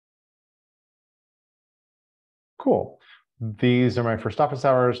Cool. These are my first office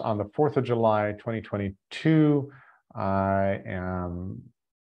hours on the 4th of July, 2022. I am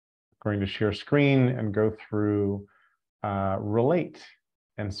going to share screen and go through Relate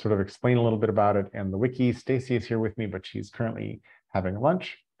and sort of explain a little bit about it and the wiki. Stacy is here with me, but she's currently having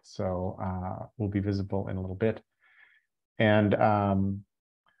lunch, so will be visible in a little bit. And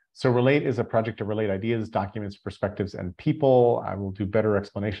so Relate is a project to relate ideas, documents, perspectives, and people. I will do better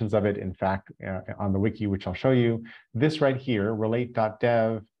explanations of it, in fact, on the wiki, which I'll show you. This right here,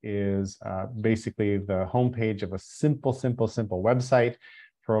 relate.dev, is basically the homepage of a simple website.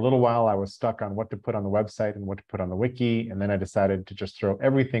 For a little while, I was stuck on what to put on the website and what to put on the wiki, and then I decided to just throw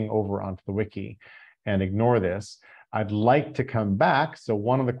everything over onto the wiki and ignore this. I'd like to come back. So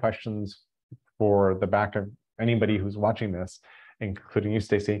one of the questions for the back of anybody who's watching this, including you,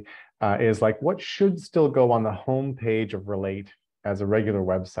 Stacy, is like, what should still go on the home page of Relate as a regular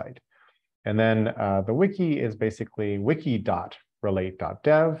website? And then the wiki is basically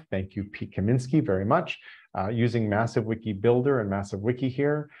wiki.relate.dev. Thank you, Pete Kaminsky, very much. Using Massive Wiki Builder and Massive Wiki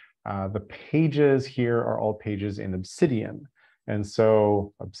here. The pages here are all pages in Obsidian. And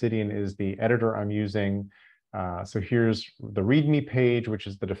so Obsidian is the editor I'm using. So here's the README page, which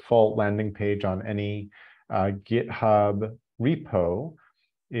is the default landing page on any GitHub repo,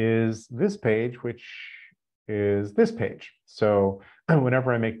 is this page, which is this page. So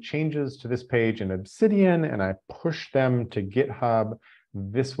whenever I make changes to this page in Obsidian and I push them to GitHub,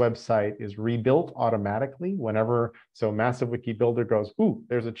 this website is rebuilt automatically whenever, so Massive Wiki Builder goes, ooh,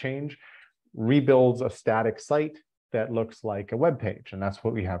 there's a change, rebuilds a static site that looks like a web page. And that's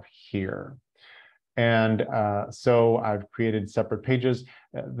what we have here. And so I've created separate pages.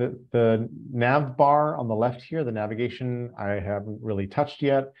 The nav bar on the left here, the navigation, I haven't really touched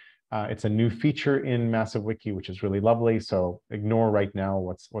yet. It's a new feature in Massive Wiki, which is really lovely. So ignore right now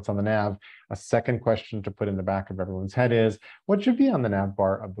what's on the nav. A second question to put in the back of everyone's head is, what should be on the nav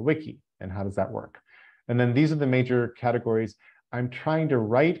bar of the wiki? And how does that work? And then these are the major categories. I'm trying to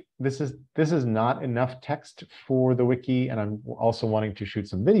write, this is not enough text for the wiki, and I'm also wanting to shoot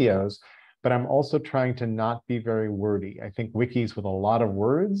some videos, but I'm also trying to not be very wordy. I think wikis with a lot of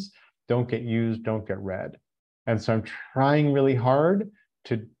words don't get used, don't get read. And so I'm trying really hard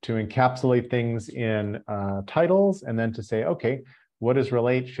to encapsulate things in titles, and then to say, okay, what is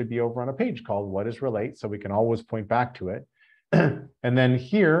Relate should be over on a page called What is Relate, so we can always point back to it. And then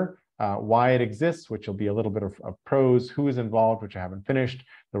here, why it exists, which will be a little bit of prose, who is involved, which I haven't finished,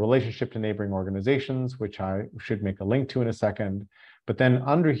 the relationship to neighboring organizations, which I should make a link to in a second. But then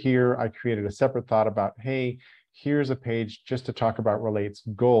under here, I created a separate thought about, hey, here's a page just to talk about Relate's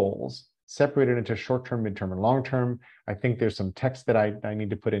goals, separated into short-term, midterm, and long-term. I think there's some text that I need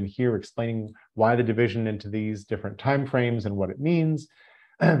to put in here explaining why the division into these different timeframes and what it means.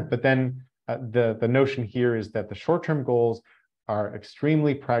 But then the notion here is that the short-term goals are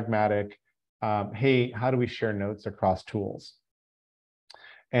extremely pragmatic. Hey, how do we share notes across tools?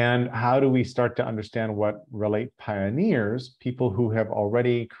 And how do we start to understand what Relate pioneers, people who have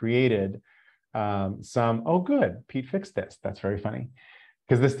already created oh good, Pete fixed this. That's very funny,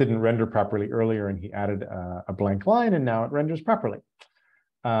 because this didn't render properly earlier and he added a blank line and now it renders properly.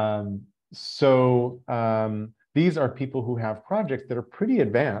 These are people who have projects that are pretty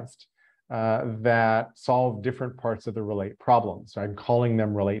advanced that solve different parts of the Relate problem. So I'm calling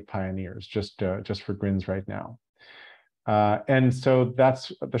them Relate pioneers, just for grins right now. And so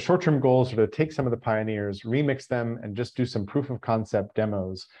that's the short-term goals, are to take some of the pioneers, remix them, and just do some proof of concept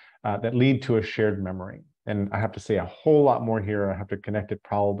demos that lead to a shared memory. And I have to say a whole lot more here. I have to connect it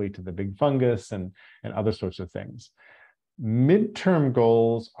probably to the big fungus and other sorts of things. Midterm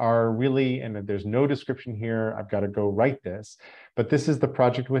goals are really, and there's no description here, I've got to go write this, but this is the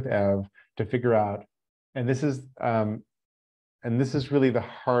project with Ev to figure out, and this is really the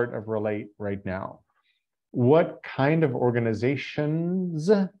heart of Relate right now. What kind of organizations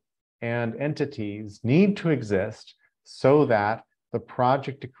and entities need to exist so that the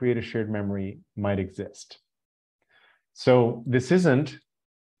project to create a shared memory might exist? So this isn't,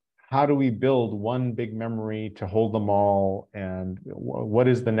 how do we build one big memory to hold them all, and what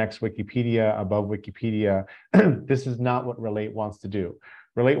is the next Wikipedia above Wikipedia? This is not what Relate wants to do.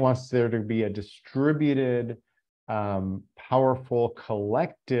 Relate wants there to be a distributed, powerful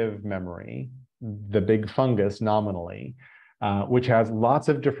collective memory, the big fungus nominally, which has lots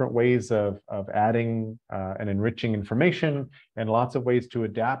of different ways of adding and enriching information, and lots of ways to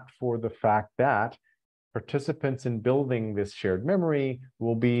adapt for the fact that participants in building this shared memory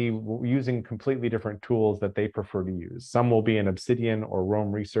will be using completely different tools that they prefer to use. Some will be in Obsidian or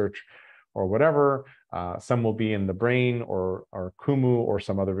Roam Research, or whatever. Some will be in the brain or Kumu or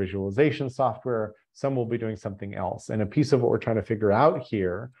some other visualization software. Some will be doing something else. And a piece of what we're trying to figure out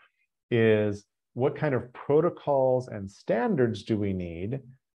here is what kind of protocols and standards do we need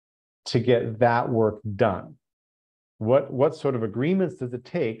to get that work done? What sort of agreements does it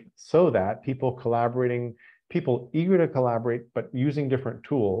take so that people eager to collaborate, but using different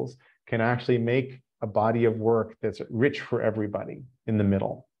tools, can actually make a body of work that's rich for everybody in the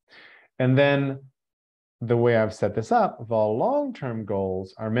middle? And then the way I've set this up, the long-term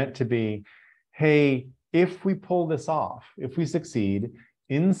goals are meant to be, hey, if we pull this off, if we succeed,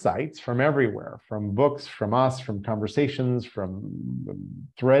 insights from everywhere, from books, from us, from conversations, from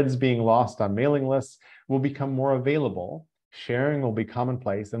threads being lost on mailing lists, will become more available. Sharing will be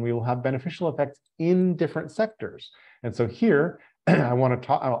commonplace, and we will have beneficial effects in different sectors. And so here,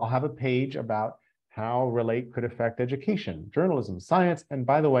 I'll have a page about how Relate could affect education, journalism, science. And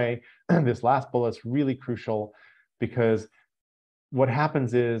by the way, this last bullet is really crucial, because what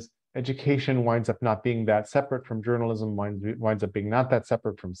happens is education winds up not being that separate from journalism, winds up being not that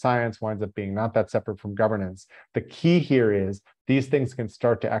separate from science, winds up being not that separate from governance. The key here is these things can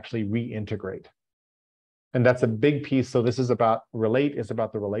start to actually reintegrate. And that's a big piece. So this is about, Relate is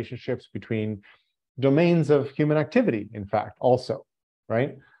about the relationships between domains of human activity, in fact, also,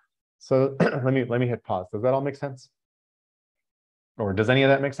 right? So let me hit pause. Does that all make sense? Or does any of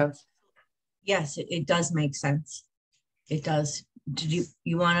that make sense? Yes, it does make sense. It does. Did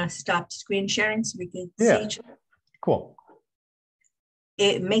you want to stop screen sharing so we can see each other? Cool.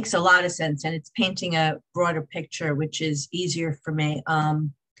 It makes a lot of sense, and it's painting a broader picture, which is easier for me. Are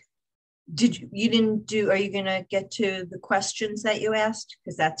you going to get to the questions that you asked?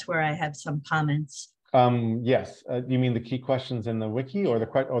 Because that's where I have some comments. Yes. You mean the key questions in the wiki, or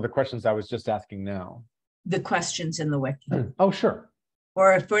the questions I was just asking now? The questions in the wiki. Oh, sure.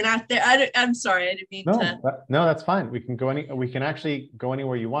 Or if we're not there, I'm sorry, I didn't mean to. No, that's fine. We can actually go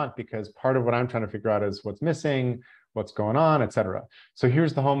anywhere you want, because part of what I'm trying to figure out is what's missing, what's going on, etc. So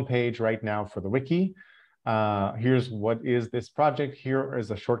here's the home page right now for the wiki. Here's what is this project. Here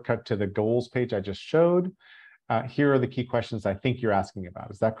is a shortcut to the goals page I just showed. Here are the key questions I think you're asking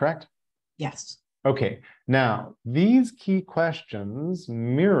about. Is that correct? Yes. Okay. Now, these key questions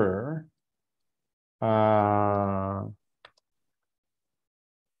mirror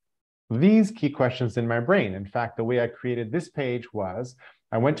these key questions in my brain. In fact, the way I created this page was,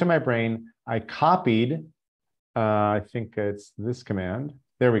 I went to my brain, I copied, I think it's this command.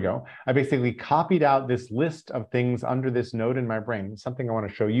 There we go. I basically copied out this list of things under this node in my brain, something I want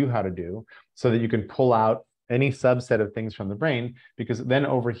to show you how to do, so that you can pull out any subset of things from the brain, because then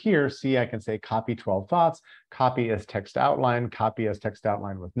over here, see, I can say copy 12 thoughts, copy as text outline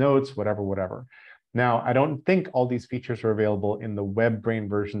with notes, whatever. Now, I don't think all these features are available in the WebBrain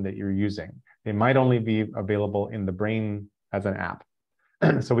version that you're using. They might only be available in the Brain as an app.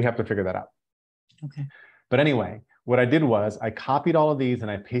 So we have to figure that out. Okay. But anyway, what I did was I copied all of these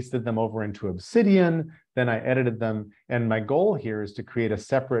and I pasted them over into Obsidian, then I edited them. And my goal here is to create a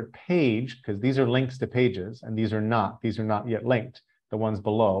separate page, because these are links to pages and these are not yet linked, the ones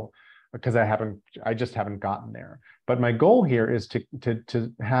below, because I just haven't gotten there. But my goal here is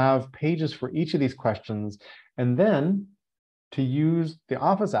to have pages for each of these questions, and then to use the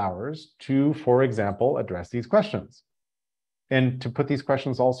office hours to, for example, address these questions. And to put these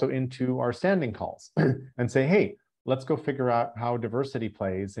questions also into our standing calls and say, hey, let's go figure out how diversity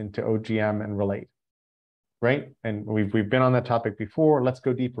plays into OGM and Relate, right? And we've been on that topic before. Let's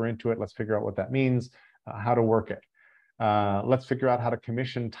go deeper into it. Let's figure out what that means, how to work it. Let's figure out how to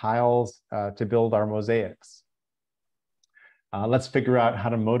commission tiles to build our mosaics. Let's figure out how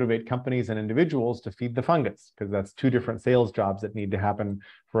to motivate companies and individuals to feed the fungus, because that's two different sales jobs that need to happen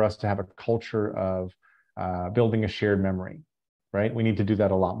for us to have a culture of building a shared memory, right? We need to do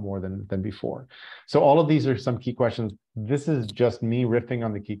that a lot more than before. So all of these are some key questions. This is just me riffing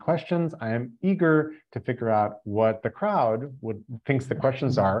on the key questions. I am eager to figure out what the crowd thinks the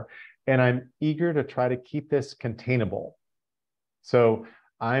questions are, and I'm eager to try to keep this containable. So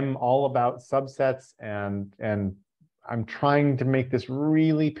I'm all about subsets, and I'm trying to make this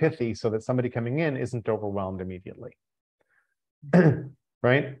really pithy so that somebody coming in isn't overwhelmed immediately.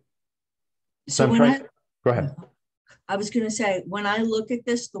 Right? So go ahead. I was going to say, when I look at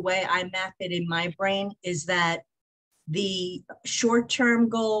this, the way I map it in my brain is that the short-term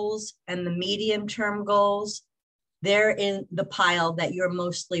goals and the medium-term goals, they're in the pile that you're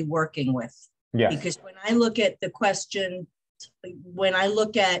mostly working with. Yes. Because when I look at the question, when I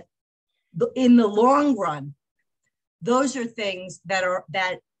look at in the long run, those are things that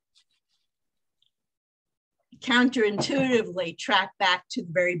counterintuitively track back to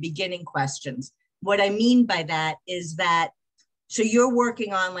the very beginning questions. What I mean by that is that, so you're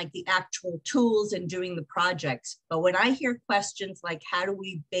working on like the actual tools and doing the projects. But when I hear questions like, how do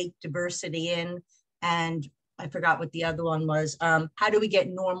we bake diversity in? And I forgot what the other one was. How do we get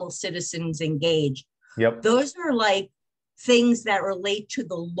normal citizens engaged? Yep. Those are like things that relate to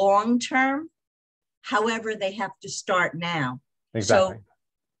the long term. However, they have to start now. Exactly. So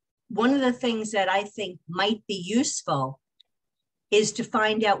one of the things that I think might be useful is to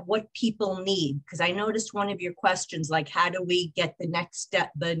find out what people need. Because I noticed one of your questions, like how do we get the next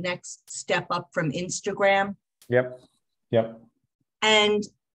step up from Instagram? Yep. Yep. And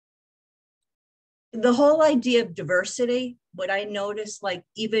the whole idea of diversity, what I noticed, like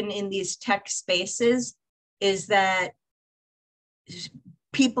even in these tech spaces, is that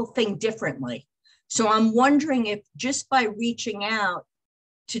people think differently. So I'm wondering if just by reaching out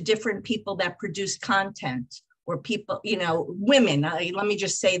to different people that produce content, or people, you know, women, let me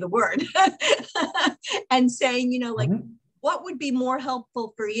just say the word, and saying, you know, like, what would be more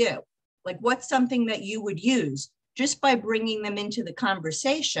helpful for you? Like, what's something that you would use? Just by bringing them into the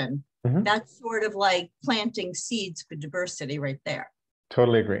conversation, that's sort of like planting seeds for diversity right there.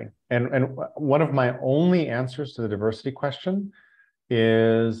 Totally agree. And one of my only answers to the diversity question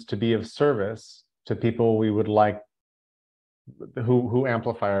is to be of service to people we would like who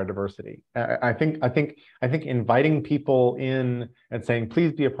amplify our diversity. I think inviting people in and saying,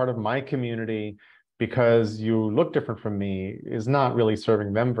 please be a part of my community because you look different from me is not really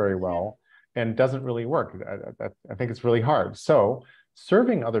serving them very well and doesn't really work. I think it's really hard. So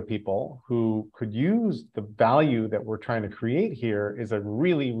serving other people who could use the value that we're trying to create here is a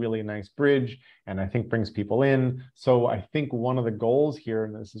really, really nice bridge, and I think brings people in. So I think one of the goals here,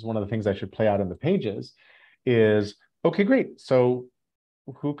 and this is one of the things I should play out in the pages, is, okay, great. So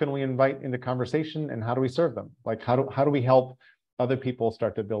who can we invite into conversation and how do we serve them? Like, how do we help other people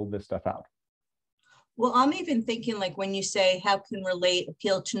start to build this stuff out? Well, I'm even thinking like when you say how can relate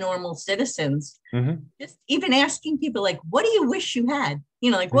appeal to normal citizens, just even asking people like, what do you wish you had?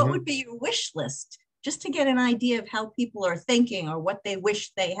 You know, like what would be your wish list? Just to get an idea of how people are thinking or what they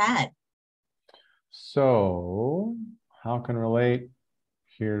wish they had. So how can relate?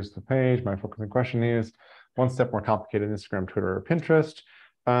 Here's the page. My focusing question is one step more complicated than Instagram, Twitter, or Pinterest.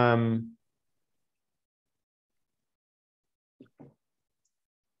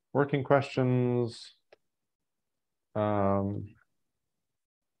 Working questions.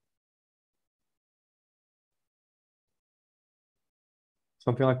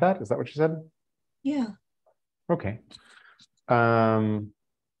 Something like that. Is that what you said? Yeah. Okay.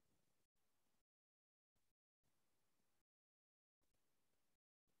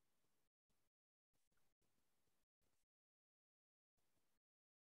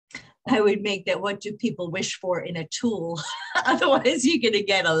 I would make that, what do people wish for in a tool? Otherwise, you're going to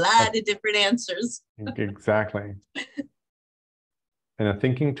get a lot of different answers. Exactly. And a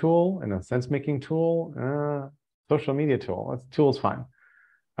thinking tool and a sense-making tool, social media tool. That's tool's fine.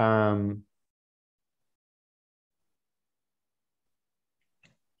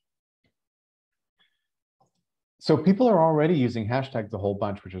 So people are already using hashtags a whole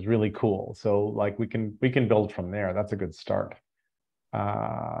bunch, which is really cool. So like we can build from there. That's a good start.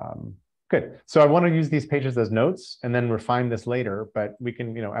 Good. So I want to use these pages as notes and then refine this later. But we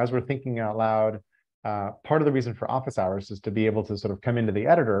can, you know, as we're thinking out loud, part of the reason for office hours is to be able to sort of come into the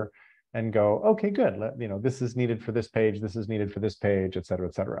editor and go, okay, good. You know, this is needed for this page. This is needed for this page, et cetera,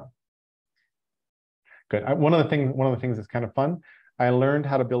 et cetera. Good. One of the things that's kind of fun, I learned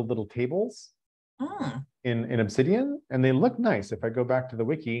how to build little tables in Obsidian, and they look nice. If I go back to the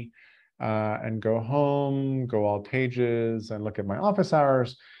wiki and go home, go all pages, and look at my office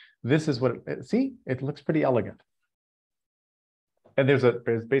hours, this is what see, it looks pretty elegant. And there's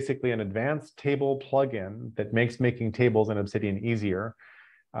basically an advanced table plugin that makes making tables in Obsidian easier.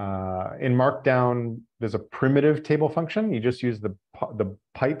 In Markdown, there's a primitive table function. You just use the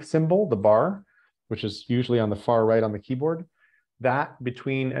pipe symbol, the bar, which is usually on the far right on the keyboard. That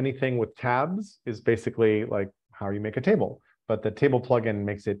between anything with tabs is basically like how you make a table, but the table plugin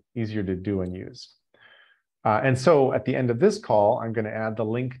makes it easier to do and use. And so at the end of this call, I'm going to add the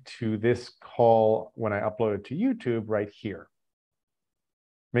link to this call when I upload it to YouTube right here.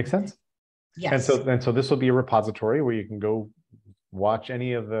 Make sense? Yes. And so this will be a repository where you can go watch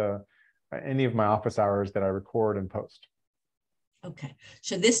any of my office hours that I record and post. Okay.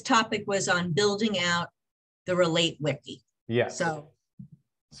 So this topic was on building out the Relate Wiki. Yes. So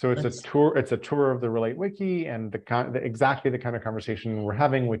it's a tour. It's a tour of the Relate Wiki and exactly the kind of conversation we're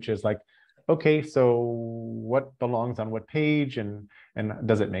having, which is like, okay, so what belongs on what page and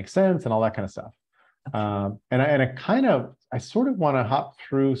does it make sense and all that kind of stuff. I sort of want to hop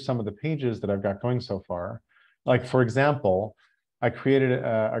through some of the pages that I've got going so far. Like, for example, I created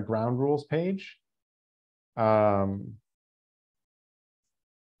a ground rules page,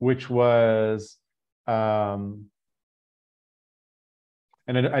 which was, and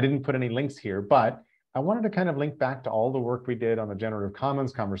I didn't put any links here, but I wanted to kind of link back to all the work we did on the Generative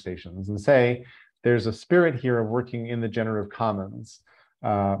Commons conversations and say, there's a spirit here of working in the Generative Commons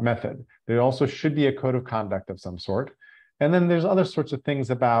method. There also should be a code of conduct of some sort. And then there's other sorts of things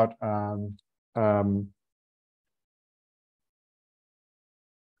about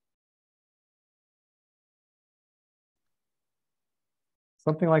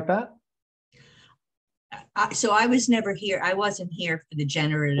something like that. So I was never here. I wasn't here for the The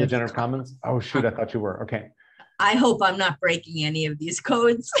generative. Generative Commons? Oh, shoot, I thought you were. Okay. I hope I'm not breaking any of these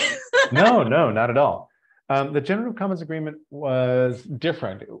codes. No, not at all. The Generative Commons Agreement was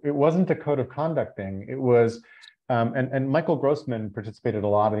different. It wasn't a code of conduct thing. It was, and Michael Grossman participated a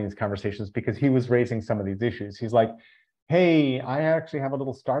lot in these conversations because he was raising some of these issues. He's like, hey, I actually have a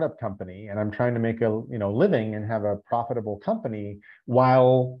little startup company and I'm trying to make a living and have a profitable company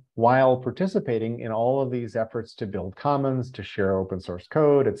while participating in all of these efforts to build commons, to share open source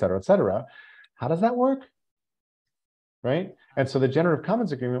code, et cetera, et cetera. How does that work? Right? And so the Generative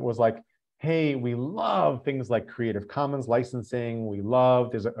Commons Agreement was like, hey, we love things like Creative Commons licensing.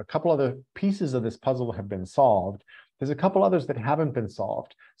 There's a couple other pieces of this puzzle have been solved. There's a couple others that haven't been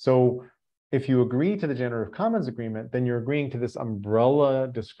solved. So if you agree to the Generative Commons Agreement, then you're agreeing to this umbrella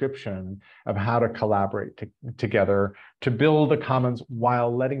description of how to collaborate together to build a commons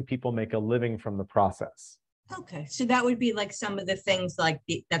while letting people make a living from the process. Okay, so that would be like some of the things like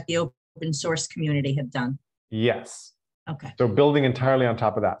that the open source community have done. Yes. Okay. So building entirely on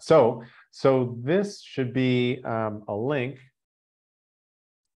top of that. So this should be a link.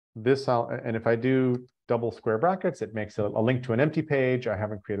 And if I do double square brackets, it makes a link to an empty page. I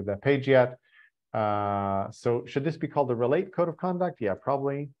haven't created that page yet. So should this be called the Relate Code of Conduct? Yeah,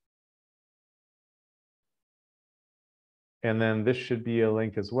 probably. And then this should be a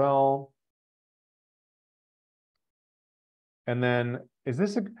link as well. And then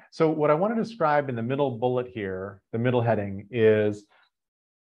so what I want to describe in the middle bullet here, the middle heading, is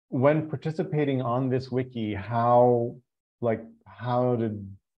when participating on this wiki, how to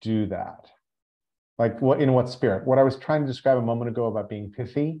do that. Like in what spirit? What I was trying to describe a moment ago about being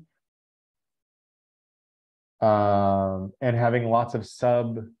pithy and having lots of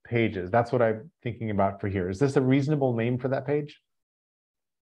sub pages. That's what I'm thinking about for here. Is this a reasonable name for that page?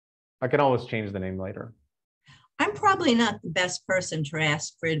 I can always change the name later. I'm probably not the best person to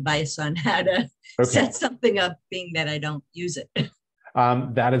ask for advice on how to set something up, being that I don't use it.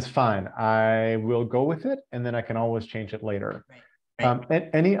 That is fine. I will go with it, and then I can always change it later. Right.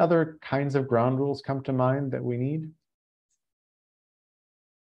 Any other kinds of ground rules come to mind that we need?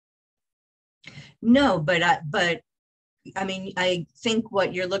 No, but I mean, I think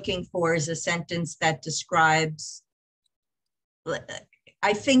what you're looking for is a sentence that describes.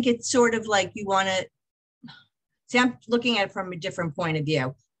 I think it's sort of like you want to. See, I'm looking at it from a different point of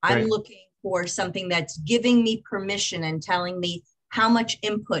view. I'm looking for something that's giving me permission and telling me how much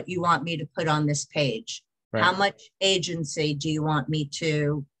input you want me to put on this page. Right. How much agency do you want me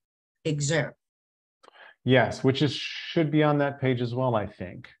to exert? Yes, which should be on that page as well, I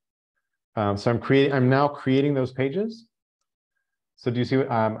think. So I'm now creating those pages. So do you see?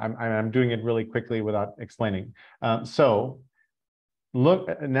 I'm doing it really quickly without explaining. So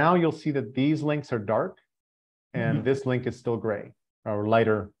look, now you'll see that these links are dark. And this link is still gray or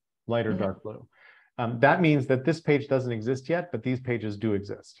lighter dark blue. That means that this page doesn't exist yet, but these pages do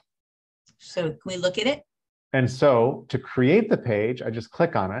exist. So can we look at it? And so to create the page, I just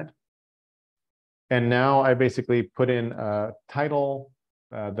click on it. And now I basically put in a title.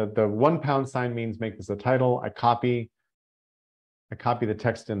 The £1 means make this a title. I copy the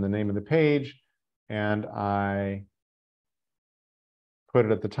text in the name of the page, and I put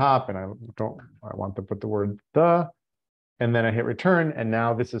it at the top, and I want to put the word the, and then I hit return, and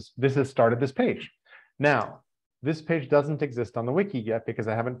now this has started this page. Now, this page doesn't exist on the wiki yet because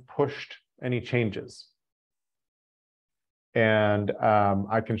I haven't pushed any changes. And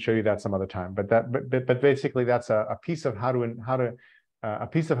I can show you that some other time. But basically, that's a piece of how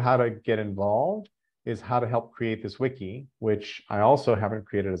to get involved is how to help create this wiki, which I also haven't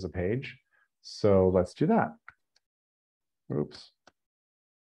created as a page. So let's do that. Oops.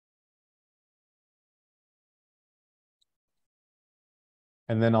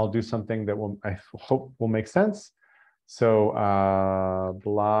 And then I'll do something that I hope will make sense. So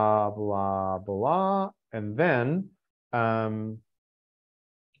blah, blah, blah. And then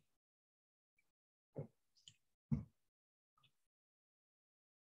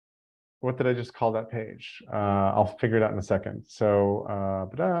what did I just call that page? I'll figure it out in a second. So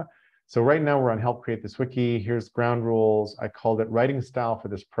right now we're on help create this wiki. Here's ground rules. I called it writing style for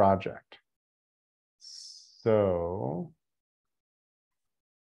this project. So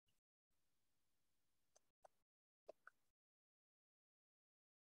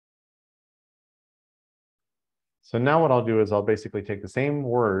now what I'll do is I'll basically take the same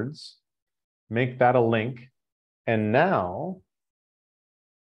words, make that a link, and now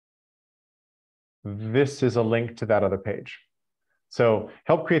this is a link to that other page. So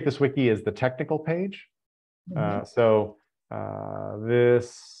help create this wiki is the technical page. This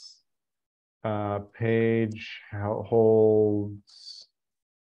page holds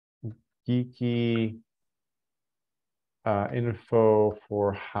geeky info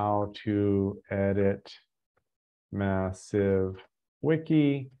for how to edit massive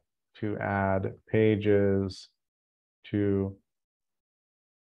wiki to add pages to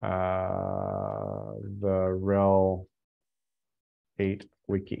the RHEL 8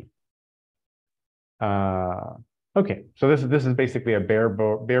 wiki. Okay, so this is basically a bare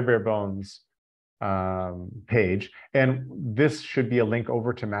bones page, and this should be a link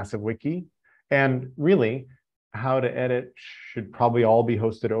over to Massive Wiki. And really, how to edit should probably all be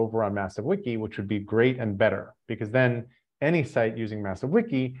hosted over on Massive Wiki, which would be great and better, because then any site using Massive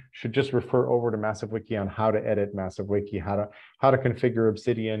Wiki should just refer over to Massive Wiki on how to edit Massive Wiki, how to configure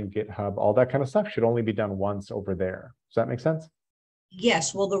Obsidian, GitHub, all that kind of stuff should only be done once over there. Does that make sense?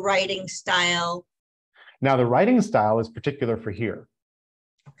 Yes. Well, the writing style. Now the writing style is particular for here.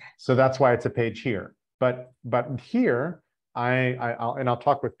 Okay. So that's why it's a page here. But here, I'll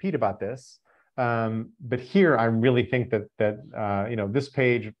talk with Pete about this. But here, I really think that you know, this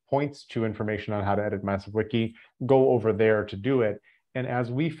page points to information on how to edit Massive Wiki. Go over there to do it. And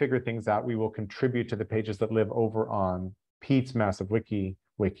as we figure things out, we will contribute to the pages that live over on Pete's Massive Wiki.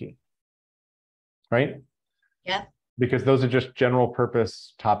 Right? Yeah. Because those are just general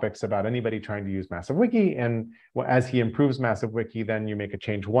purpose topics about anybody trying to use Massive Wiki. And as he improves Massive Wiki, then you make a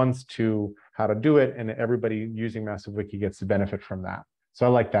change once to how to do it, and everybody using Massive Wiki gets to benefit from that. So I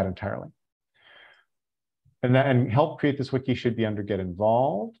like that entirely. And help create this wiki should be under get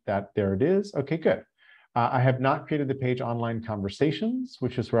involved. There it is. Okay, good. I have not created the page online conversations,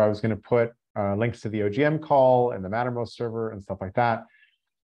 which is where I was going to put links to the OGM call and the Mattermost server and stuff like that.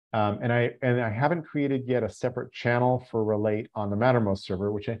 And I haven't created yet a separate channel for Relate on the Mattermost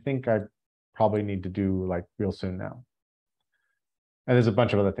server, which I think I probably need to do like real soon now. And there's a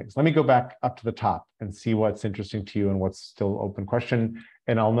bunch of other things. Let me go back up to the top and see what's interesting to you and what's still open question.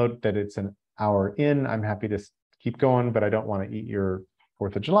 And I'll note that it's an hour in. I'm happy to keep going, but I don't want to eat your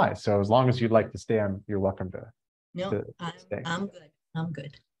 4th of July. So as long as you'd like to stay, you're welcome to. No, stay. I'm good. I'm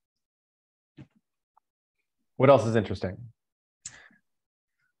good. What else is interesting?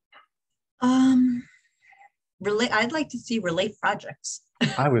 I'd like to see Relate projects.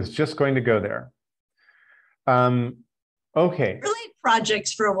 I was just going to go there. Okay. Relate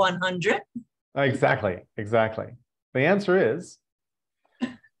projects for 100. Exactly. The answer is,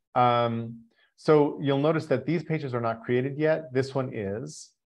 so you'll notice that these pages are not created yet. This one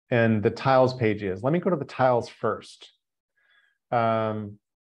is, and the tiles page is. Let me go to the tiles first. And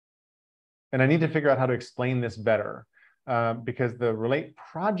I need to figure out how to explain this better. Because the Relate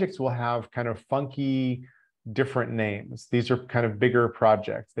projects will have kind of funky, different names. These are kind of bigger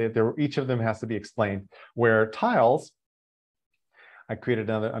projects. Each of them has to be explained. Where tiles, I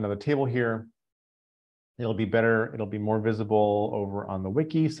created another table here. It'll be better. It'll be more visible over on the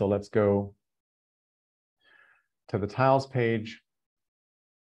wiki. So let's go to the tiles page.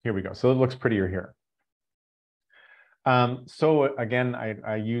 Here we go. So it looks prettier here. So again,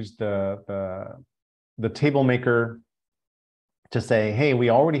 I used the table maker to say, hey, we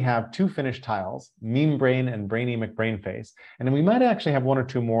already have 2 finished tiles, Meme Brain and Brainy McBrainface. And then we might actually have 1 or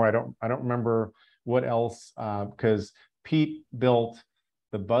 2 more. I don't remember what else, because Pete built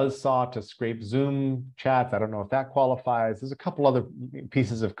the buzzsaw to scrape Zoom chats. I don't know if that qualifies. There's a couple other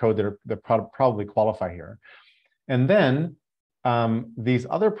pieces of code that probably qualify here. And then these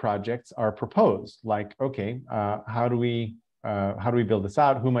other projects are proposed, like, okay, how do we build this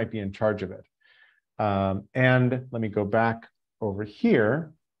out? Who might be in charge of it? And let me go back over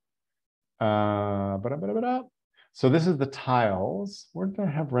here. So this is the tiles. Where did I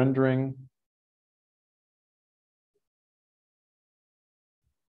have rendering?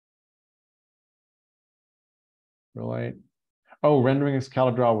 Relate. Oh, rendering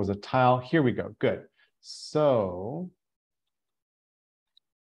CalDraw was a tile. Here we go. Good. So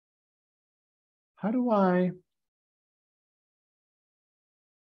how do I?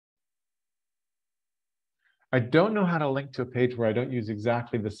 I don't know how to link to a page where I don't use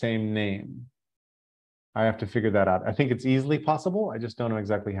exactly the same name. I have to figure that out. I think it's easily possible. I just don't know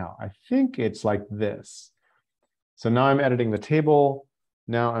exactly how. I think it's like this. So now I'm editing the table.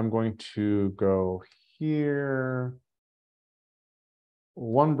 Now I'm going to go here,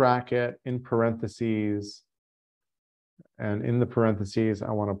 one bracket in parentheses. And in the parentheses,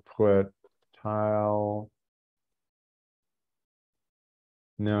 I want to put tile.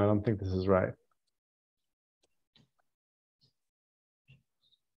 No, I don't think this is right.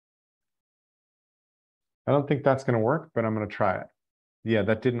 I don't think that's going to work, but I'm going to try it. Yeah,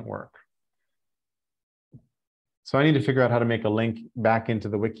 that didn't work. So I need to figure out how to make a link back into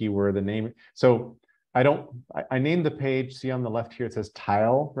the wiki where the name. So I named the page, see on the left here, it says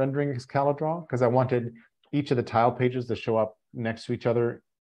tile rendering Excalidraw, because I wanted each of the tile pages to show up next to each other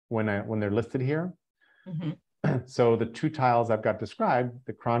when they're listed here. Mm-hmm. So the two tiles I've got described,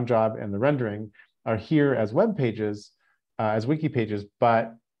 the cron job and the rendering, are here as web pages, as wiki pages,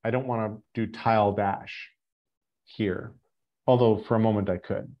 but I don't want to do tile dash here, although for a moment I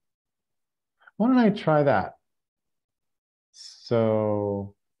could. Why don't I try that?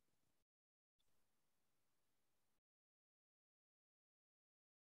 So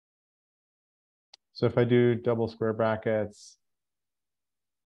if I do double square brackets,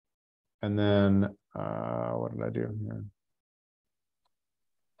 and then what did I do here?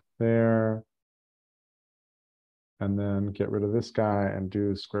 There, and then get rid of this guy and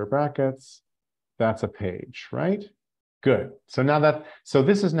do square brackets. That's a page, right? Good. So now so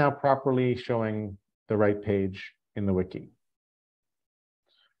this is now properly showing the right page in the wiki.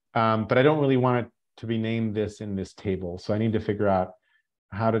 But I don't really want it to be named this in this table. So I need to figure out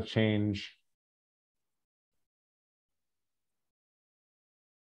how to change.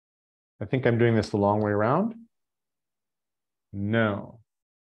 I think I'm doing this the long way around. No,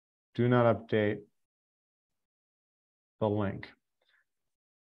 do not update the link.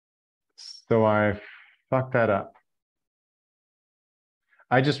 So I fucked that up.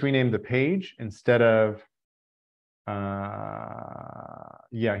 I just renamed the page instead of,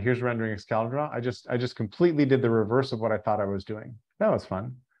 yeah, here's rendering Excalidraw. I just completely did the reverse of what I thought I was doing. That was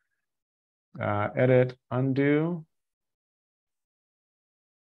fun. Edit, undo.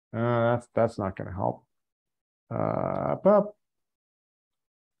 That's not going to help. Up.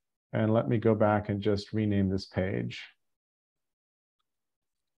 And let me go back and just rename this page.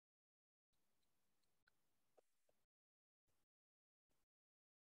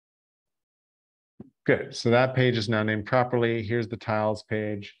 Good. So that page is now named properly. Here's the tiles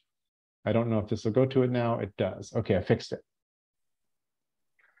page. I don't know if this will go to it now. It does. Okay, I fixed it.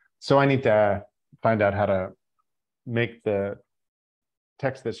 So I need to find out how to make the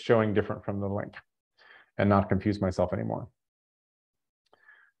text that's showing different from the link and not confuse myself anymore.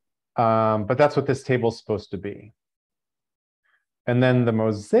 But that's what this table is supposed to be. And then the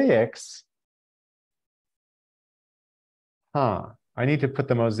mosaics, I need to put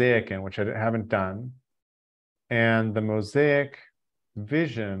the mosaic in, which I haven't done. And the mosaic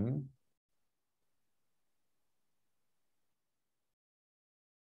vision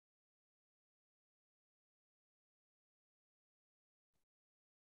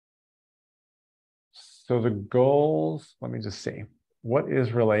so the goals, let me just see, what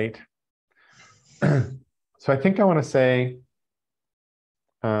is relate? So I think I want to say,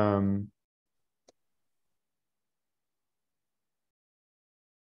 I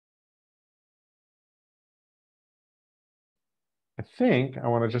think I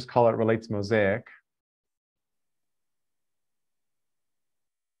want to just call it relates mosaic.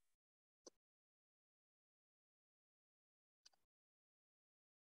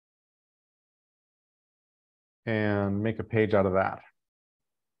 And make a page out of that.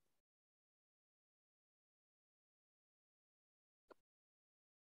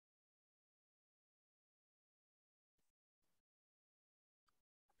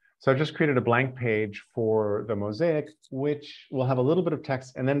 So I've just created a blank page for the mosaic, which will have a little bit of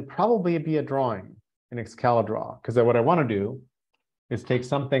text and then probably be a drawing in Excalidraw. Because what I want to do is take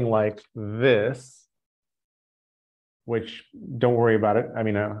something like this, which don't worry about it. I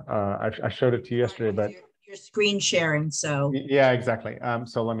mean, I showed it to you yesterday, but you're screen sharing, so. Yeah, exactly.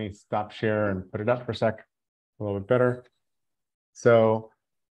 So let me stop share and put it up for a sec, a little bit better. So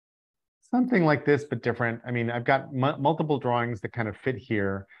something like this, but different. I mean, I've got multiple drawings that kind of fit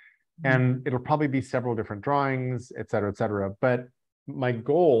here, and it'll probably be several different drawings, et cetera, et cetera. But my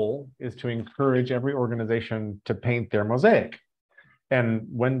goal is to encourage every organization to paint their mosaic. And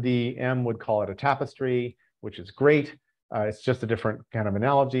Wendy M would call it a tapestry, which is great. It's just a different kind of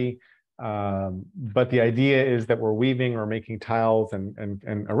analogy. But the idea is that we're weaving or making tiles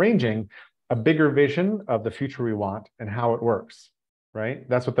and arranging a bigger vision of the future we want and how it works, right?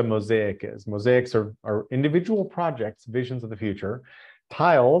 That's what the mosaic is. Mosaics are individual projects, visions of the future.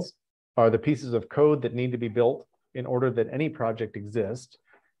 Tiles are the pieces of code that need to be built in order that any project exists.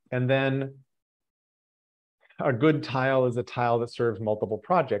 And then a good tile is a tile that serves multiple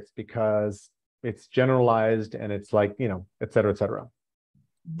projects because it's generalized and it's like, you know, et cetera, et cetera.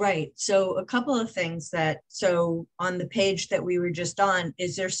 Right. So a couple of things so on the page that we were just on,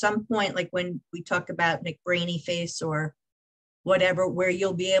 is there some point, like when we talk about McBrainy face or whatever, where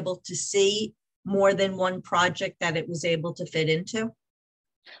you'll be able to see more than one project that it was able to fit into?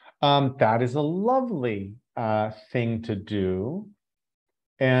 That is a lovely thing to do.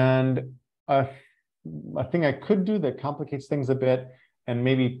 And a thing I could do that complicates things a bit and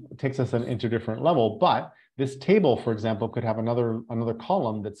maybe takes us into a different level, but this table, for example, could have another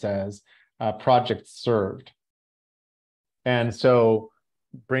column that says projects served. And so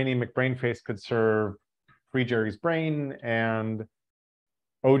Brainy McBrainface could serve Free Jerry's Brain and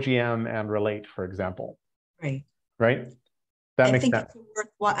OGM and Relate, for example. Right. Right? That makes sense.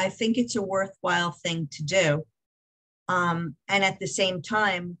 I think it's a worthwhile thing to do. And at the same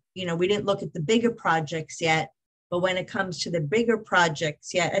time, you know, we didn't look at the bigger projects yet, but when it comes to the bigger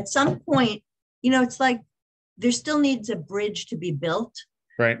projects, yeah, at some point, you know, it's like there still needs a bridge to be built.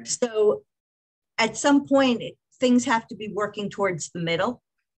 Right. So at some point, things have to be working towards the middle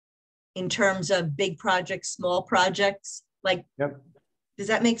in terms of big projects, small projects. Like, yep. Does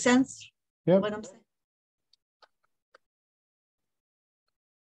that make sense? Yeah. What I'm saying?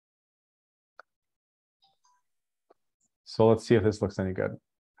 So let's see if this looks any good.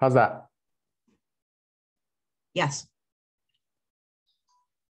 How's that? Yes.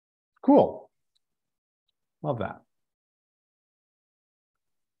 Cool. Love that.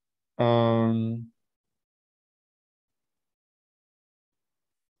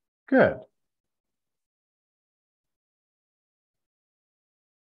 Good.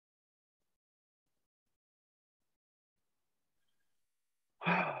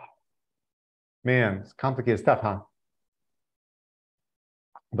 Man, it's complicated stuff, huh?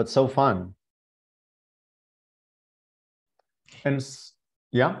 But so fun. And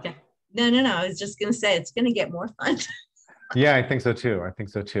yeah. No. I was just going to say it's going to get more fun. Yeah, I think so too. I think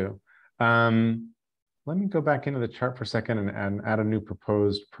so too. Let me go back into the chart for a second and add a new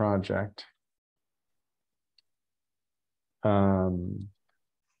proposed project.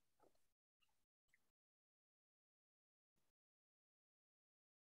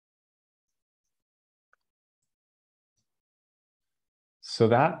 So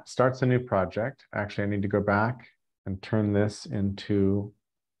that starts a new project. Actually, I need to go back and turn this into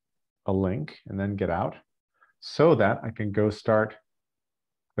a link and then get out so that I can go start,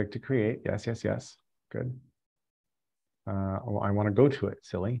 click to create. Yes, yes, yes. Good. Oh, I want to go to it,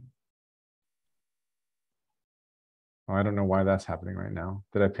 silly. Oh, I don't know why that's happening right now.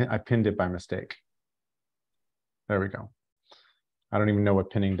 I pinned it by mistake. There we go. I don't even know what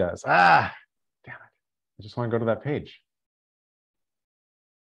pinning does. Ah, damn it. I just want to go to that page.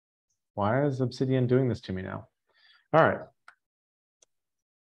 Why is Obsidian doing this to me now? All right.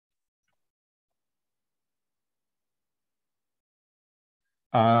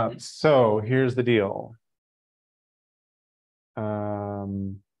 So here's the deal.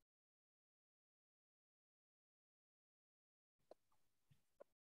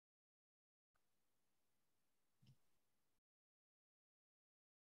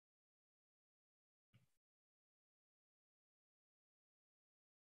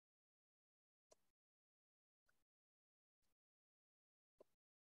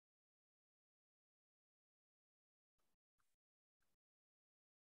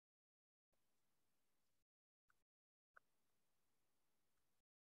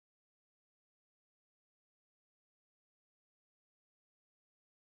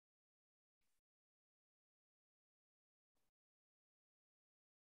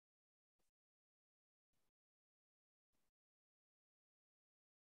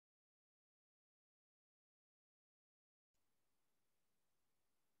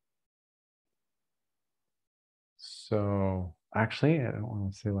 So actually, I don't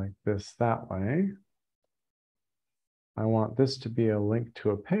want to say like this that way. I want this to be a link to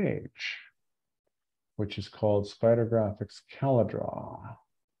a page, which is called Spider Graphics CalDraw.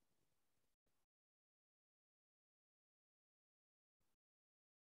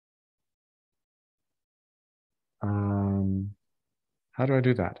 How do I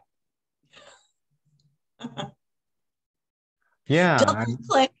do that? Yeah. Double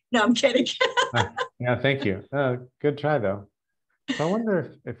click. No, I'm kidding. Yeah, thank you. Good try though. So I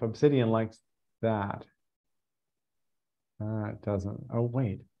wonder if Obsidian likes that. It doesn't. Oh,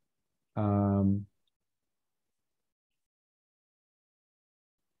 wait. I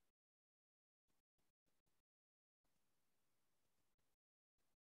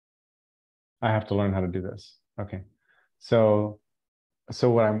have to learn how to do this. Okay. So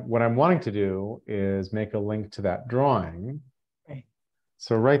what I'm wanting to do is make a link to that drawing. Right.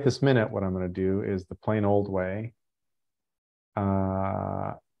 So right this minute, what I'm going to do is the plain old way,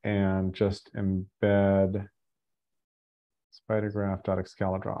 and just embed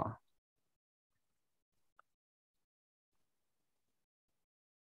spidergraph.excalidraw.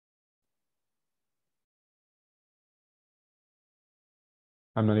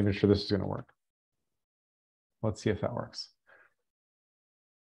 I'm not even sure this is going to work. Let's see if that works.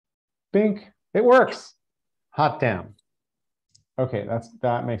 Bink, it works. Hot damn. Okay,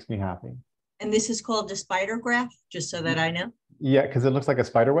 that makes me happy. And this is called the spider graph, just so that I know. Yeah, because it looks like a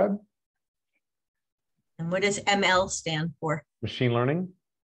spider web. And what does ML stand for? Machine learning.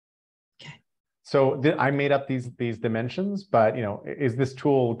 Okay. So I made up these dimensions, but is this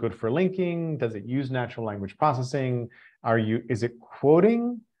tool good for linking? Does it use natural language processing? Is it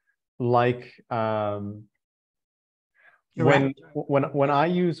quoting? Like when I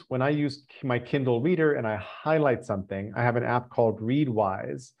use my Kindle Reader and I highlight something, I have an app called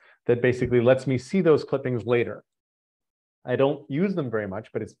Readwise that basically lets me see those clippings later. I don't use them very much,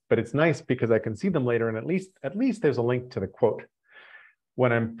 but it's nice because I can see them later, and at least there's a link to the quote.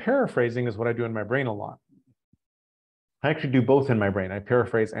 When I'm paraphrasing is what I do in my brain a lot. I actually do both in my brain. I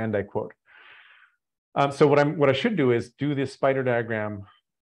paraphrase and I quote. So what I should do is do this spider diagram.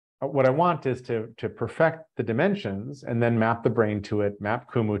 What I want is to perfect the dimensions and then map the brain to it,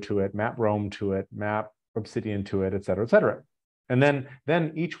 map Kumu to it, map Roam to it, map Obsidian to it, et cetera, et cetera. And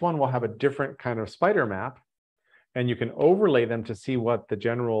then each one will have a different kind of spider map, and you can overlay them to see what the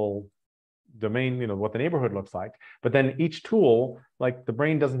general domain, what the neighborhood looks like. But then each tool, like the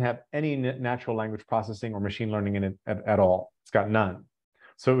brain doesn't have any natural language processing or machine learning in it at all. It's got none.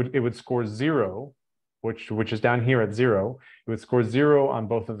 So it would score 0, which is down here at 0. It would score 0 on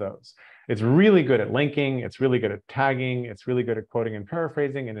both of those. It's really good at linking. It's really good at tagging. It's really good at quoting and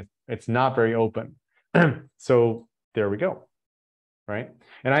paraphrasing, and it's not very open. So there we go, right?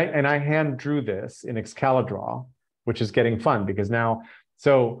 And I hand drew this in Excalidraw, which is getting fun because now,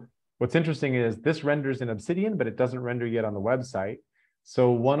 so what's interesting is this renders in Obsidian, but it doesn't render yet on the website. So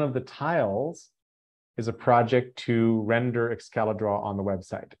one of the tiles is a project to render Excalidraw on the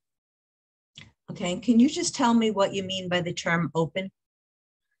website. Okay, can you just tell me what you mean by the term open?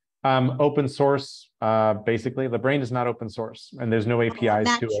 Open source, basically. The brain is not open source, and there's no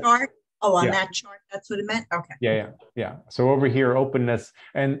APIs to it. Chart? Oh, on that chart, that's what it meant? Okay. Yeah. So over here, openness,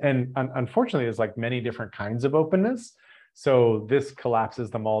 and unfortunately, there's like many different kinds of openness. So this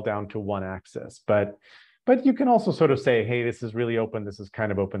collapses them all down to one axis. But you can also sort of say, hey, this is really open, this is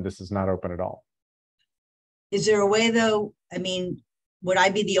kind of open, this is not open at all. Is there a way, though? I mean, would I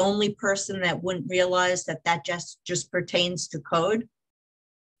be the only person that wouldn't realize that just pertains to code?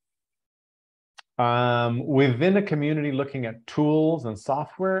 Within a community looking at tools and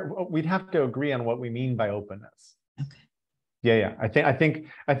software, we'd have to agree on what we mean by openness. Okay. Yeah. I think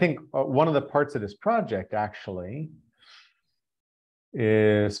one of the parts of this project actually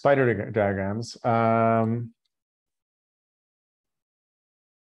is spider diagrams. I'm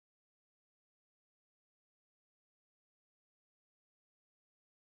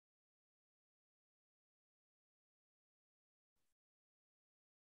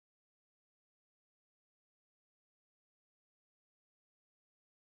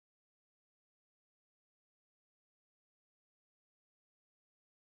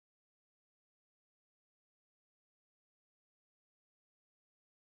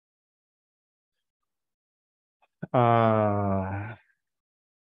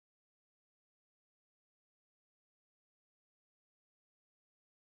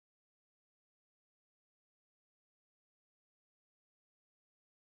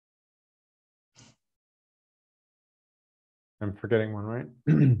forgetting one, right?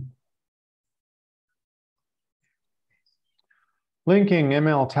 Linking,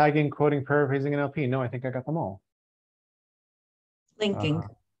 ML, tagging, quoting, paraphrasing, and LP. No, I think I got them all. Linking.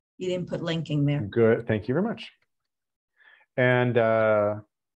 You didn't put linking there. Good. Thank you very much. And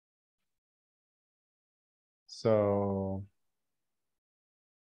so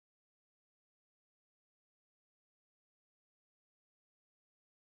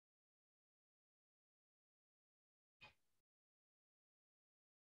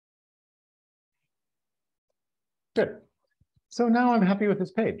good. So now I'm happy with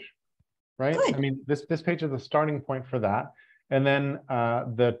this page, right? Good. I mean, this page is the starting point for that. And then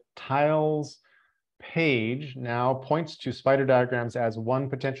the tiles, page now points to spider diagrams as one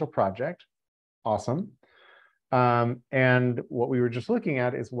potential project. Awesome. And what we were just looking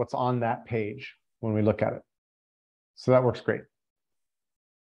at is what's on that page when we look at it. So that works great.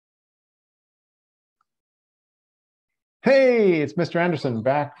 Hey, it's Mr. Anderson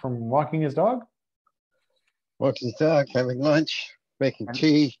back from walking his dog. Walking his dog, having lunch, making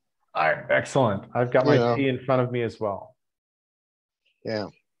tea. All right, excellent. I've got my tea in front of me as well. Yeah.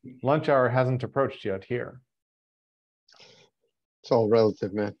 Lunch hour hasn't approached yet here. It's all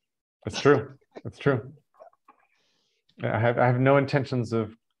relative, man. That's true. That's true. I have no intentions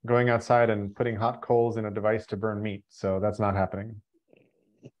of going outside and putting hot coals in a device to burn meat, so that's not happening.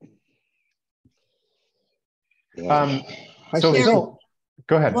 Yeah. So Phil,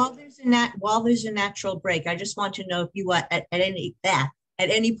 go ahead. While there's a natural break, I just want to know if you at any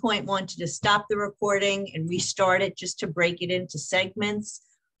point wanted to stop the recording and restart it just to break it into segments.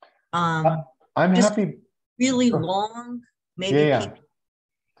 I'm happy. Really long, maybe. Yeah.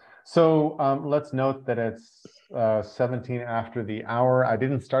 So let's note that it's 17 after the hour. I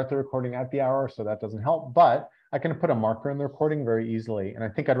didn't start the recording at the hour, so that doesn't help, but I can put a marker in the recording very easily. And I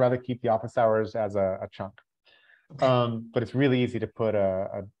think I'd rather keep the office hours as a chunk. Okay. But it's really easy to put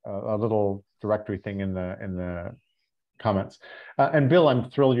a little directory thing in the comments. And Bill, I'm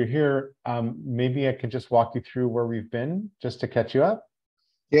thrilled you're here. Maybe I could just walk you through where we've been just to catch you up.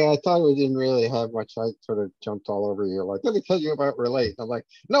 Yeah, I thought we didn't really have much. I sort of jumped all over you. Like, let me tell you about Relate. I'm like,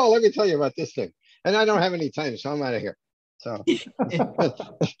 no, let me tell you about this thing. And I don't have any time, so I'm out of here. So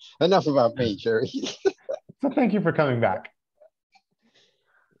enough about me, Jerry. So thank you for coming back.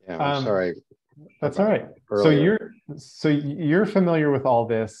 Yeah, I'm sorry. That's all right. Earlier. So you're familiar with all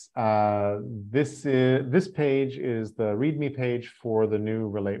this. This page is the README page for the new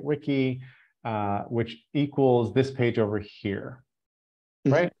Relate Wiki, which equals this page over here,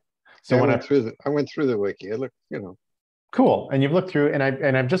 right? So yeah, when I went through the wiki. It looked, cool. And you've looked through, and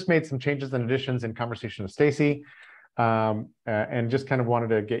I've just made some changes and additions in conversation with Stacy, and just kind of wanted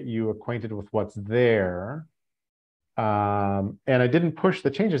to get you acquainted with what's there. And I didn't push the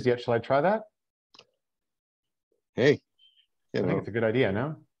changes yet. Shall I try that? Hey, I think it's a good idea,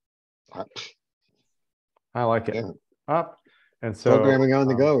 no? I like it. Yeah. Up. And so programming on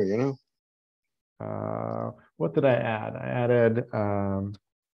the go, what did I add? I added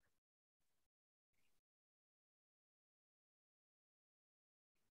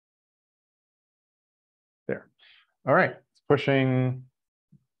there. All right, it's pushing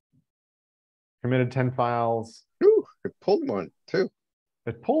committed 10 files. Ooh, it pulled one too.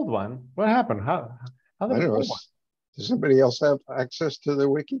 It pulled one. What happened? How did it pull one? Does somebody else have access to the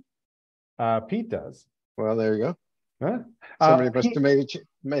wiki? Pete does. Well, there you go. Huh? Somebody must have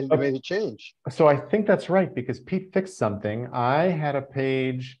made a change. So I think that's right, because Pete fixed something. I had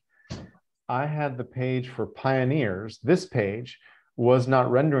the page for Pioneers. This page was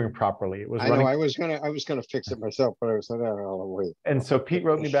not rendering properly. It was running. I was gonna fix it myself, but I was like, oh, wait. And so Pete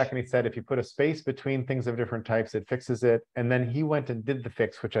wrote me back and he said, if you put a space between things of different types, it fixes it. And then he went and did the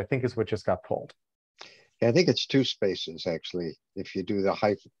fix, which I think is what just got pulled. Yeah, I think it's 2 spaces actually. If you do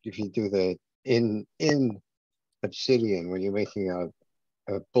the in Obsidian when you're making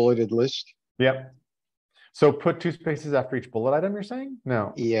a bulleted list. Yep. So put 2 spaces after each bullet item, you're saying?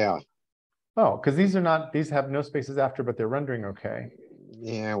 No. Yeah. Oh, because these have no spaces after, but they're rendering okay.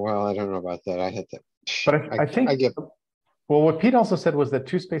 Yeah, well, I don't know about that. I had to. But I think. Well, what Pete also said was that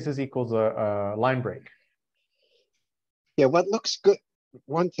 2 spaces equals a line break. Yeah, what looks good.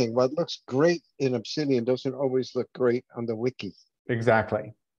 One thing, what looks great in Obsidian doesn't always look great on the wiki.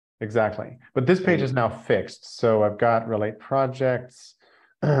 Exactly. But this page is now fixed. So I've got Relate projects,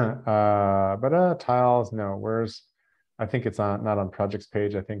 but tiles, no, I think it's not on projects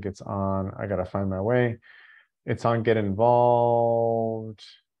page. I think it's on, I got to find my way. It's on get involved,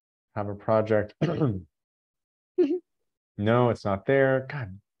 have a project. No, it's not there.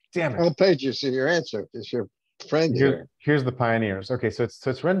 God damn it. All pages in your answer is your friend here. Here's the Pioneers. Okay, so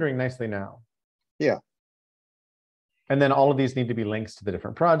it's rendering nicely now. Yeah. And then all of these need to be links to the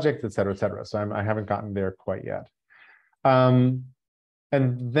different projects, et cetera, et cetera. So I haven't gotten there quite yet. And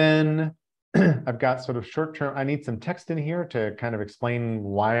then I've got sort of short-term, I need some text in here to kind of explain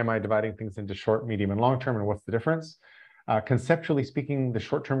why am I dividing things into short, medium, and long-term, and what's the difference. Conceptually speaking, the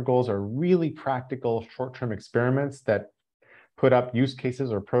short-term goals are really practical short-term experiments that put up use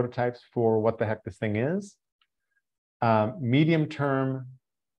cases or prototypes for what the heck this thing is. Medium term,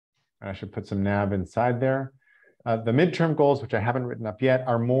 I should put some nav inside there. The midterm goals, which I haven't written up yet,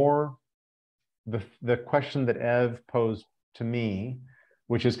 are more the question that Ev posed to me,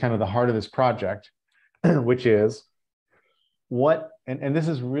 which is kind of the heart of this project, which is what, and this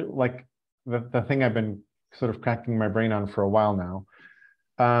is real, like, the thing I've been sort of cracking my brain on for a while now.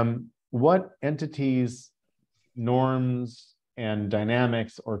 What entities, norms, and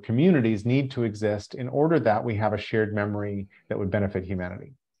dynamics or communities need to exist in order that we have a shared memory that would benefit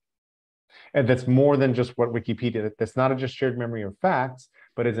humanity? And that's more than just what Wikipedia, that's not just shared memory of facts,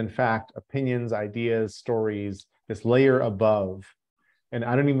 but is in fact opinions, ideas, stories, this layer above. And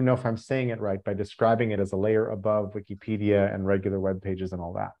I don't even know if I'm saying it right by describing it as a layer above Wikipedia and regular web pages and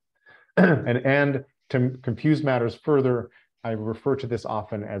all that. and to confuse matters further, I refer to this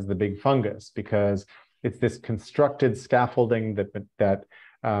often as the big fungus, because it's this constructed scaffolding that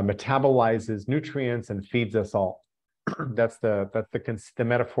metabolizes nutrients and feeds us all. That's the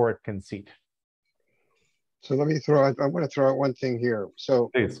metaphoric conceit. So let me throw out, I want to throw out one thing here. So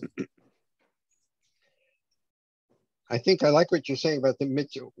Please. I think I like what you're saying about the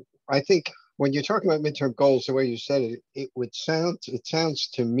midterm. I think when you're talking about midterm goals, the way you said it, it sounds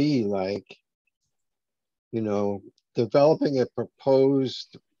to me like, you know, developing a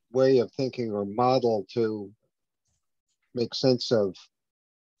proposed way of thinking or model to make sense of,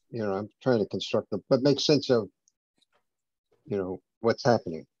 you know, I'm trying to construct them, but make sense of, you know, what's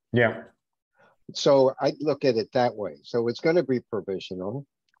happening. Yeah. So I look at it that way. So it's going to be provisional.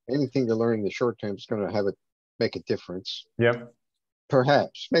 Anything you learn in the short term is going to make a difference. Yep.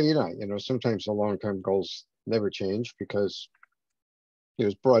 Perhaps, maybe not. You know, sometimes the long-term goals never change because it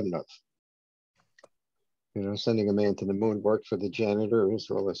was broad enough. You know, sending a man to the moon worked for the janitor as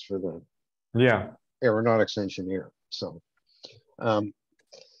well as for the aeronautics engineer. So the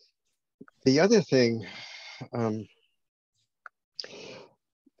other thing,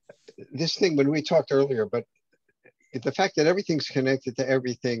 this thing when we talked earlier, but the fact that everything's connected to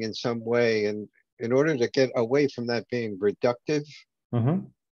everything in some way, and in order to get away from that being reductive,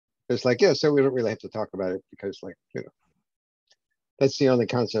 it's like, yeah, so we don't really have to talk about it because, like, you know, that's the only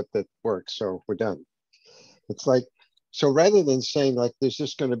concept that works. So we're done. It's like, so rather than saying like there's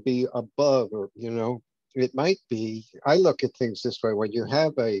just going to be above, or, you know, it might be, I look at things this way: when you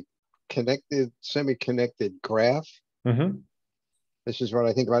have a connected, semi-connected graph, this is what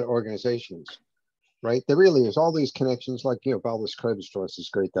I think about organizations, right? There really is all these connections, like, you know, Valdez Krebs draws this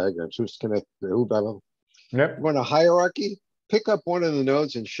great diagrams, who's connected to who, blah, blah. Yep. You want a hierarchy? Pick up one of the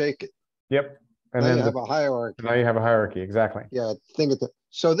nodes and shake it. Yep. And now then you have a hierarchy. Now you have a hierarchy, exactly. Yeah, think of the,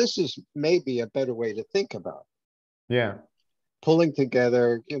 so this is maybe a better way to think about it. Yeah. Pulling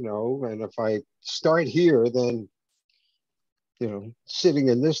together, you know, and if I start here, then, you know, sitting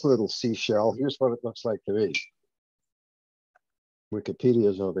in this little seashell, here's what it looks like to me.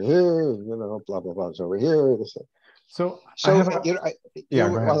 Wikipedia's over here, you know, blah, blah, blah's over here. So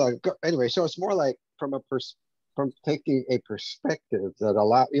Anyway, so it's more like from taking a perspective that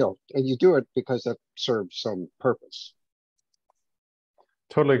allow, you know, and you do it because that serves some purpose.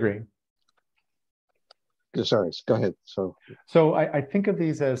 Totally agree. Sorry, go ahead. So I think of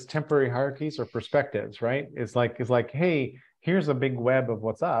these as temporary hierarchies or perspectives, right? It's like, hey, here's a big web of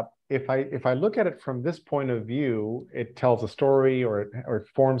what's up. If I look at it from this point of view, it tells a story, or it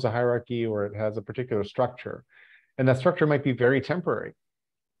forms a hierarchy, or it has a particular structure. And that structure might be very temporary.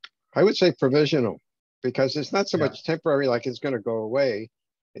 I would say provisional, because it's not so much temporary like it's going to go away.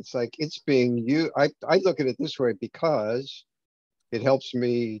 It's like it's being used. I look at it this way because it helps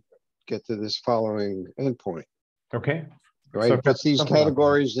me get to this following endpoint. Okay. Right. So it puts these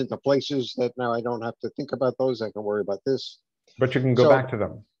categories into places that now I don't have to think about those. I can worry about this. But you can go back to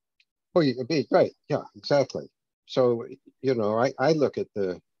them. Oh, you can be right. Yeah, exactly. So, you know, I look at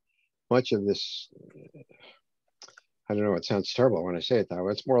much of this. I don't know, it sounds terrible when I say it that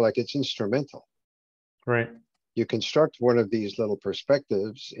way. It's more like it's instrumental. Right. You construct one of these little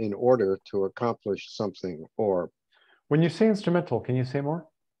perspectives in order to accomplish something. Or when you say instrumental, can you say more?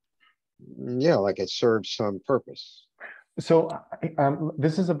 Yeah, like it serves some purpose. So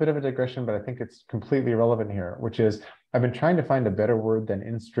this is a bit of a digression, but I think it's completely relevant here, which is I've been trying to find a better word than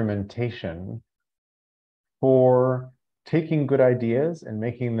instrumentation for taking good ideas and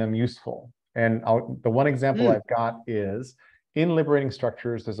making them useful. And the one example I've got is in liberating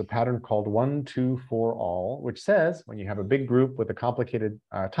structures, there's a pattern called 1, 2, 4, all, which says when you have a big group with a complicated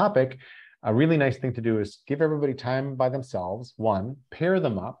topic, a really nice thing to do is give everybody time by themselves. 1, pair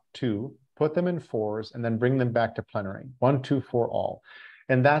them up. 2, put them in 4s, and then bring them back to plenary. 1, 2, 4, all.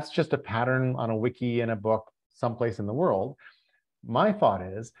 And that's just a pattern on a wiki in a book someplace in the world. My thought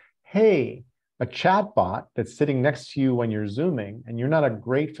is, hey, a chatbot that's sitting next to you when you're Zooming and you're not a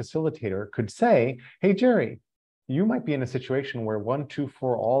great facilitator could say, hey, Jerry, you might be in a situation where 1, 2,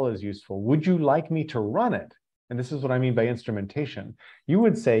 4, all is useful. Would you like me to run it? And this is what I mean by instrumentation. You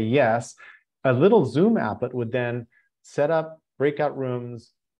would say yes. A little Zoom applet would then set up breakout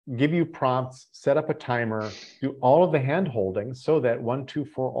rooms, give you prompts, set up a timer, do all of the hand holding so that 1, 2,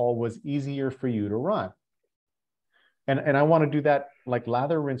 4 all was easier for you to run. And I want to do that like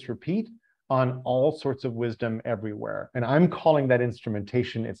lather, rinse, repeat on all sorts of wisdom everywhere. And I'm calling that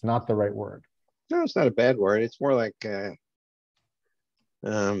instrumentation. It's not the right word. No, it's not a bad word. It's more like,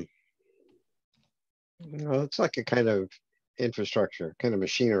 it's like a kind of infrastructure, kind of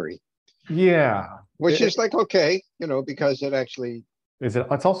machinery. Yeah. Which is like, okay, because it actually.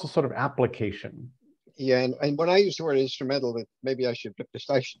 It's also sort of application. Yeah, and when I use the word instrumental, that maybe I should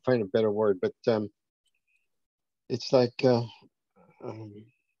find a better word, but it's like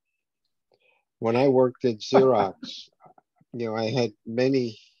when I worked at Xerox, I had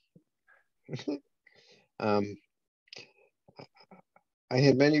many I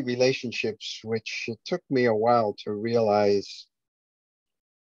had many relationships, which it took me a while to realize.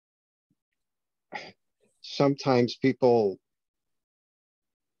 Sometimes people,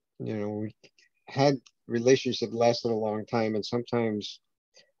 we had relationships that lasted a long time, and sometimes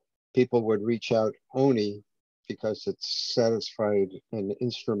people would reach out only because it satisfied an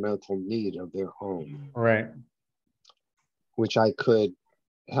instrumental need of their own. Right. Which I could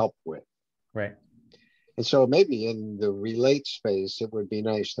help with. Right. And so maybe in the relate space, it would be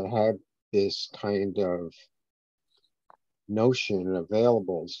nice to have this kind of notion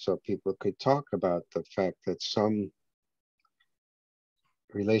available so people could talk about the fact that some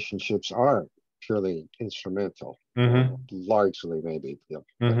relationships are purely instrumental, largely maybe,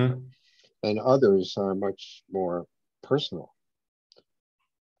 and others are much more personal,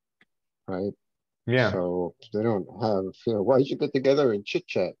 right? Yeah. So they don't have, why did you get together and chit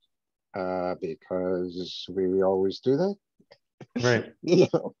chat? Because we always do that. Right.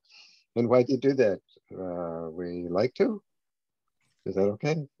 And why do you do that? We like to. Is that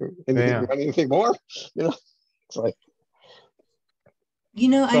okay? Anything more? It's like.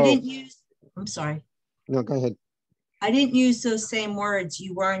 I didn't use. I'm sorry. No, go ahead. I didn't use those same words.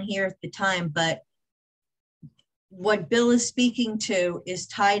 You weren't here at the time, but what Bill is speaking to is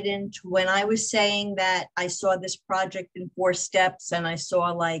tied into when I was saying that I saw this project in 4 steps, and I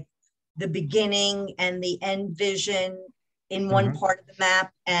saw like the beginning and the end vision in one part of the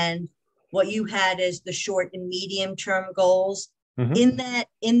map, and what you had as the short and medium term goals. In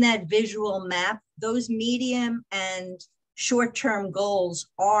that visual map, those medium and short-term goals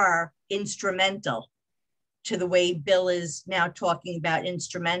are instrumental to the way Bill is now talking about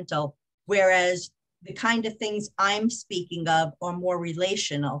instrumental, whereas the kind of things I'm speaking of are more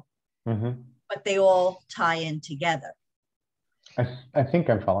relational, but they all tie in together. I think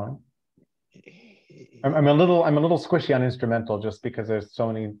I'm following. I'm a little squishy on instrumental just because there's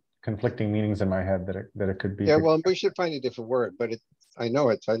so many conflicting meanings in my head that it could be. Yeah, well, we should find a different word, but I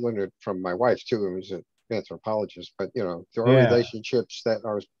learned it from my wife too, who's an anthropologist, but there are relationships that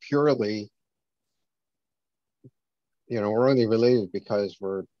are purely, we're only related because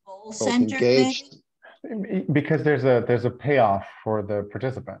we're both engaged. Because there's a payoff for the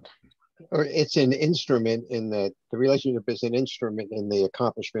participant. Or it's an instrument in that the relationship is an instrument in the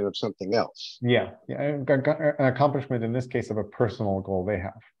accomplishment of something else. Yeah. An accomplishment in this case of a personal goal they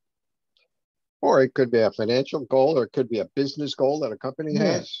have. Or it could be a financial goal, or it could be a business goal that a company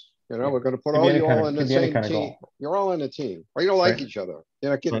has. We're going to put all you all in the same team. You're all in a team. Or you don't like each other.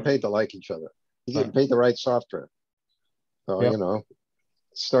 You're not getting paid to like each other. You're getting paid the right software. So,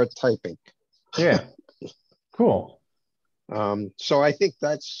 start typing. Yeah. Cool. So I think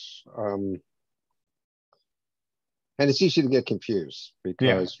that's, and it's easy to get confused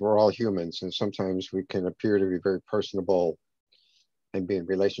because we're all humans, and sometimes we can appear to be very personable and be in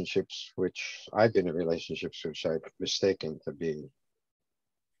relationships, which I've been in relationships which I've mistaken to be,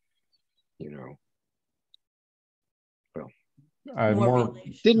 didn't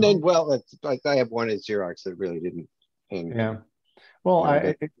end well. Like I have one at Xerox that really didn't end. Yeah.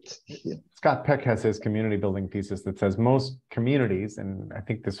 Well, Scott Peck has his community building thesis that says most communities, and I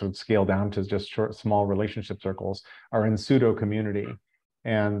think this would scale down to just small relationship circles, are in pseudo community.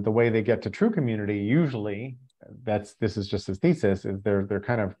 And the way they get to true community, usually, this is just his thesis, is they're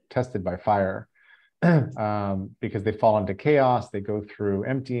kind of tested by fire because they fall into chaos, they go through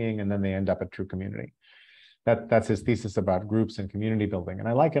emptying, and then they end up at true community. That's his thesis about groups and community building, and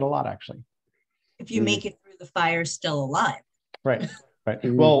I like it a lot, actually. If you make it through the fire still alive. Right.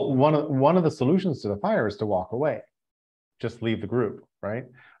 Well, one of the solutions to the fire is to walk away, just leave the group, right?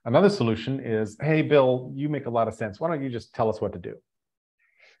 Another solution is, hey, Bill, you make a lot of sense. Why don't you just tell us what to do?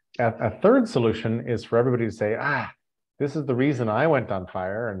 A third solution is for everybody to say, this is the reason I went on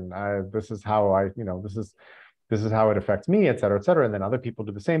fire, and this is how this is how it affects me, et cetera, et cetera. And then other people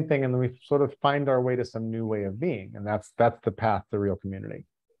do the same thing, and then we sort of find our way to some new way of being, and that's the path to real community.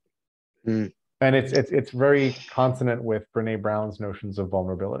 Mm. And it's very consonant with Brene Brown's notions of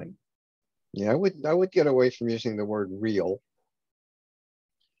vulnerability. Yeah, I would get away from using the word real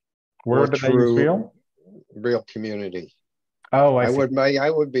Where or did I use true, real? real community. Oh, I I see. would I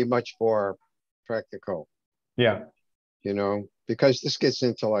would be much more practical, Yeah, because this gets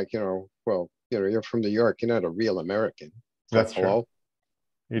into like, well, you're from New York, you're not a real American. It's like, that's true. hello,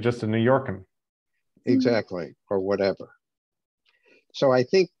 You're just a New Yorker. exactly, or whatever. So I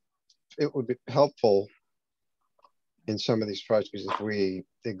think it would be helpful in some of these projects if we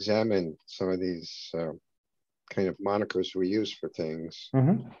examine some of these kind of monikers we use for things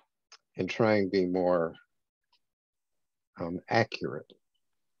Hmm. and try and be more accurate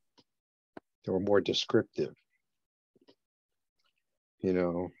or more descriptive,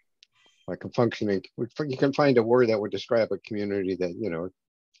 like a functioning, you can find a word that would describe a community that,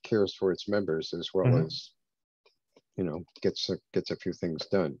 cares for its members as well Hmm. as, gets a few things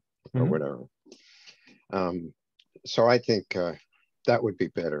done or Hmm. whatever. So I think that would be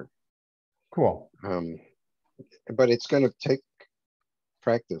better. Cool. But it's going to take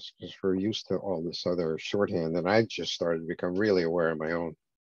practice because we're used to all this other shorthand, and I've just started to become really aware of my own,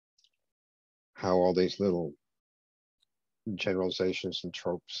 how all these little generalizations and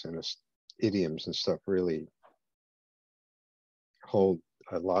tropes and idioms and stuff really hold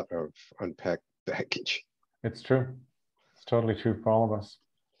a lot of unpacked baggage. It's true. It's totally true for all of us.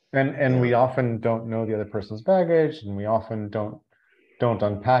 And Yeah, we often don't know the other person's baggage, and we often don't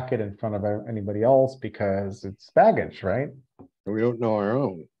unpack it in front of anybody else because it's baggage, right? we don't know our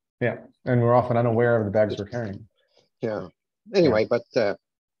own. Yeah. And we're often unaware of the bags we're carrying. Yeah. Yeah. Anyway, but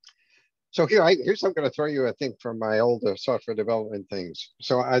so here's I'm going to throw you a thing from my old software development things.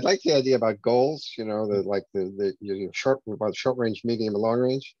 So I like the idea about goals. The short range, medium, and long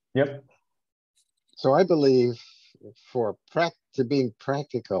range. Yep. So I believe to being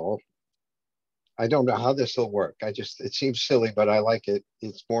practical, I don't know how this will work. It seems silly, but I like it.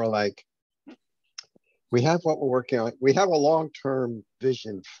 It's more like we have what we're working on. We have a long-term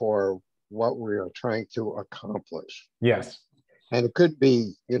vision for what we are trying to accomplish. Yes. And it could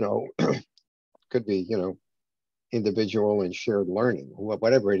be, individual and shared learning,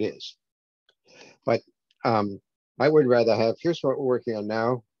 whatever it is. But I would rather have, here's what we're working on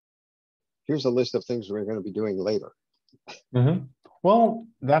now. Here's a list of things we're going to be doing later. Mm-hmm. Well,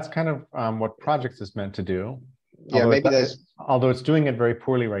 that's kind of what projects is meant to do. Yeah, maybe although it's doing it very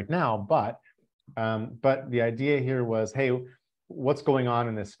poorly right now, but the idea here was, hey, what's going on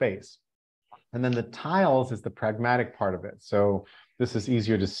in this space? And then the tiles is the pragmatic part of it. So this is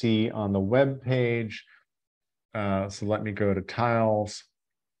easier to see on the web page. So let me go to tiles.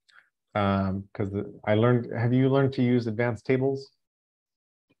 Because have you learned to use advanced tables?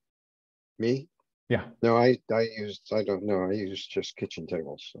 Me? Yeah. No, I don't know. I use just kitchen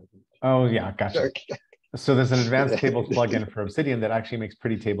tables. So. Oh yeah, gotcha. So there's an advanced tables plugin for Obsidian that actually makes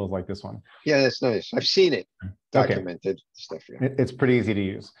pretty tables like this one. Yeah, that's nice. I've seen it documented stuff. Yeah. It's pretty easy to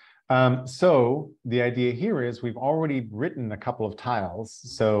use. So the idea here is we've already written a couple of tiles.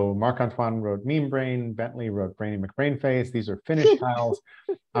 So Marc-Antoine wrote Meme Brain, Bentley wrote Brainy McBrainface. These are finished tiles.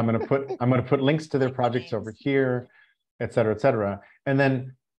 I'm gonna put links to their projects over here, et cetera, et cetera. And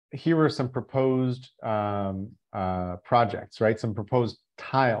then here are some proposed projects, right? Some proposed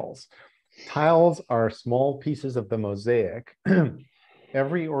tiles. Tiles are small pieces of the mosaic.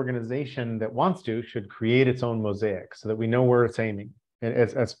 Every organization that wants to should create its own mosaic so that we know where it's aiming, and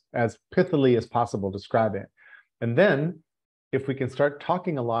as pithily as possible describe it. And then if we can start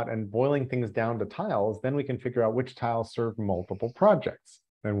talking a lot and boiling things down to tiles, then we can figure out which tiles serve multiple projects.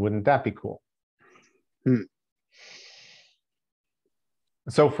 And wouldn't that be cool?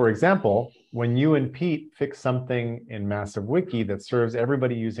 So for example, when you and Pete fix something in Massive Wiki that serves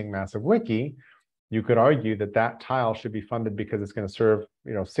everybody using Massive Wiki, you could argue that that tile should be funded because it's going to serve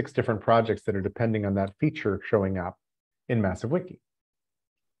 6 different projects that are depending on that feature showing up in Massive Wiki.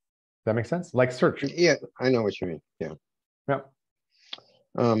 Does that make sense? Like search. Yeah, I know what you mean. Yeah.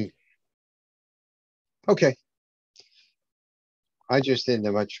 Yeah. Okay. I just did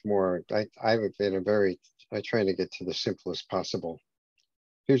a much more, I've been I try to get to the simplest possible.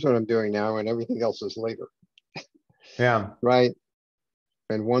 Here's what I'm doing now, and everything else is later. Yeah. Right.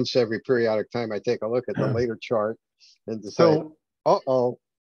 And once every periodic time I take a look at the later chart and decide, I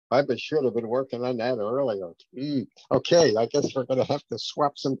should have been working on that earlier. Okay, I guess we're going to have to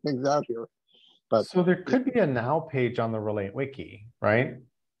swap some things out here. But so there could be a now page on the Relate Wiki, right?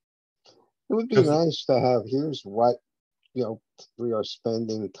 It would be nice to have, here's what we are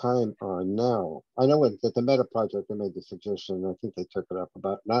spending time on now. I know that the Meta project, they made the suggestion, I think they took it up,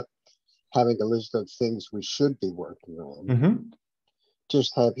 about not having a list of things we should be working on.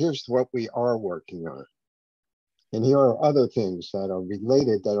 just have, here's what we are working on. And here are other things that are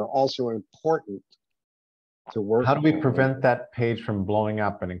related that are also important to work How do we on. prevent that page from blowing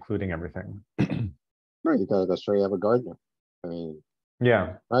up and including everything? Right, you gotta, that's why you have a gardener. I mean,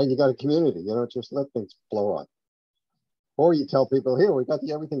 Yeah, right, you got a community, you don't just let things blow up. Or you tell people, here, we got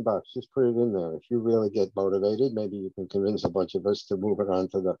the everything box, just put it in there. If you really get motivated, maybe you can convince a bunch of us to move it on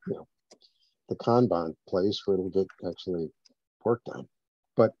to the, you know, the Kanban place where it'll get actually worked on.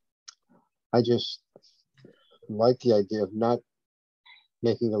 But I just like the idea of not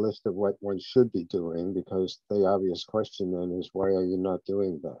making a list of what one should be doing, because the obvious question then is, why are you not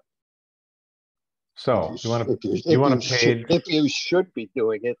doing that? so you want to If you should be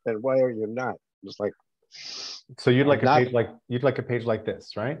doing it, then why are you not? It's like, so you'd like not, a page like, you'd like a page like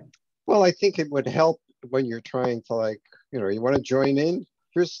this, right? well, I think it would help when you're trying to, like, you know, you want to join in.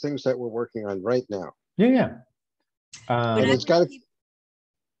 Here's things that we're working on right now. Yeah, yeah. But And I it's got to would keep-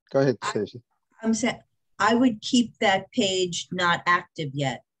 go ahead, Stacy. I'm saying, I would keep that page not active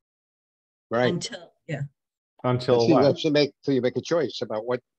yet Right. until, yeah. Until So you what? have to make, so you make a choice about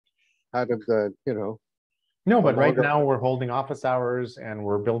what out of the, you know. No, but right longer- now we're holding office hours and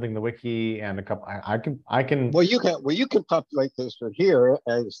we're building the wiki and a couple, I can. Well, you can populate this one here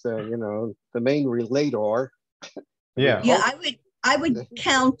as the, you know, the main relator. Yeah. Yeah, I would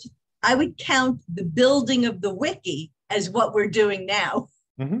count the building of the wiki as what we're doing now.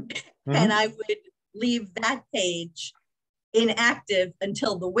 Mhm, And mhm. I would leave that page inactive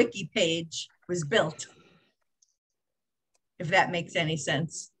until the wiki page was built. If that makes any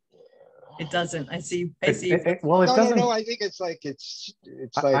sense. It doesn't. I see. Well, it No, doesn't. no, I think it's like, it's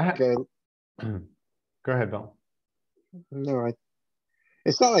I like, Go ahead, Bill. no,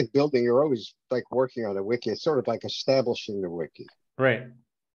 it's not like building. You're always like working on a wiki. It's sort of like establishing the wiki. Right.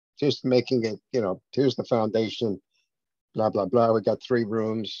 Just making it, you know, here's the foundation, blah, blah, blah. We got 3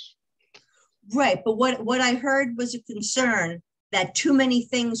 rooms. Right. But what I heard was a concern that too many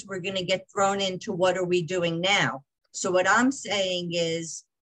things were going to get thrown into what are we doing now? So what I'm saying is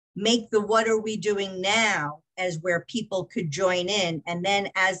make the what are we doing now as where people could join in. And then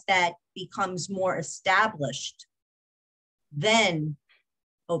as that becomes more established, then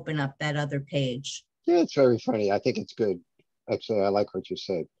open up that other page. Yeah, it's very funny. I think it's good. Actually, I like what you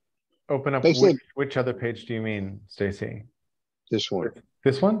said. Open up Basically, which other page do you mean, Stacy? this one.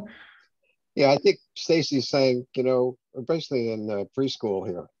 This one? Yeah, I think Stacy's saying, you know, we're basically in preschool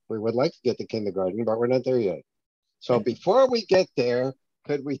here. We would like to get to kindergarten, but we're not there yet. So before we get there,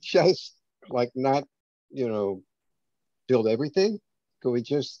 could we just like not, you know, build everything? Could we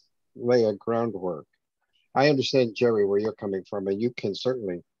just lay a groundwork? I understand, Jerry, where you're coming from, and you can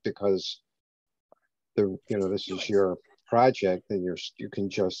certainly, because the, you know, this is your project, and you can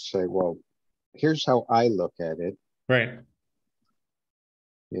just say, well, here's how I look at it. Right.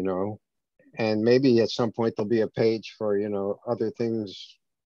 You know, and maybe at some point there'll be a page for, you know, other things,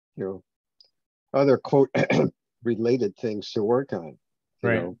 you know, other quote related things to work on, you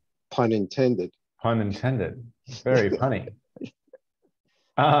Right. know, pun intended. Pun intended. Very punny.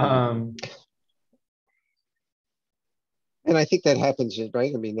 And I think that happens,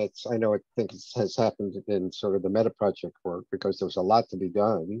 right? I mean, that's, I know, I think it has happened in sort of the meta project work, because there's a lot to be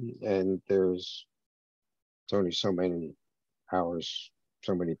done, and there's only so many hours,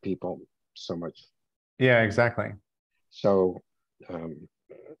 so many people, so much. Yeah, exactly. So, and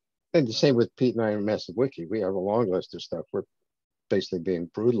the same with Pete and I on Massive Wiki. We have a long list of stuff. We're basically being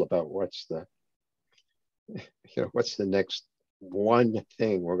brutal about what's the, you know, what's the next one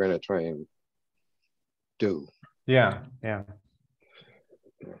thing we're going to try and do. Yeah, yeah.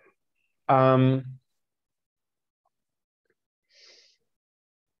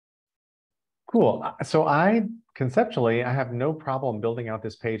 Cool. So conceptually, I have no problem building out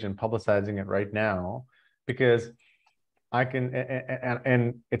this page and publicizing it right now, because I can,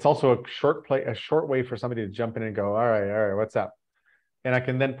 and it's also a short way for somebody to jump in and go, all right, what's up? And I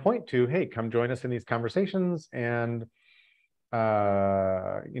can then point to, hey, come join us in these conversations and,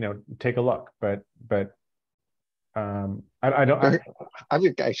 you know, take a look. But I don't. I'm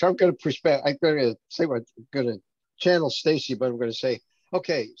going to push back. I'm going to say what I'm going to channel Stacy, but I'm going to say,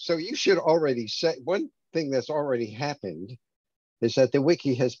 okay, so you should already say, one thing that's already happened is that the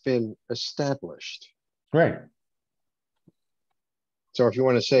wiki has been established. Right. So if you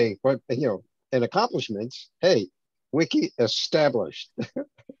want to say, what, you know, and accomplishments, hey, wiki established.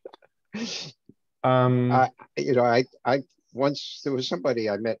 You know, I once, there was somebody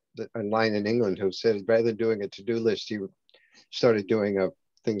I met online in England who said, rather than doing a to-do list, he started doing a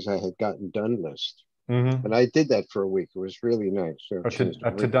things I had gotten done list. And I did that for a week. It was really nice. So A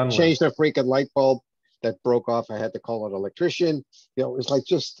to-done list. Changed the freaking light bulb, that broke off. I had to call an electrician. You know, it was like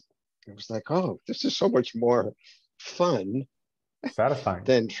it was like, oh, this is so much more fun Satisfying.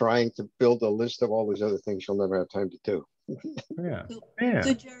 than trying to build a list of all these other things you'll never have time to do. Yeah. So, Yeah.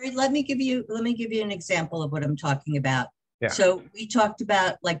 so Jerry, let me give you an example of what I'm talking about. Yeah. So we talked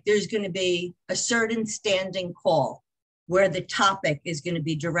about like there's going to be a certain standing call where the topic is going to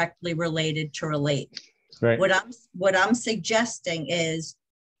be directly related to relate. Right. What I'm suggesting is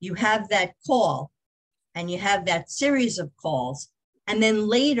you have that call and you have that series of calls, and then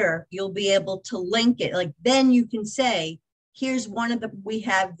later you'll be able to link it. Like then you can say, here's we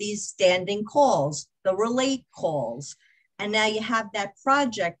have these standing calls, the relate calls. And now you have that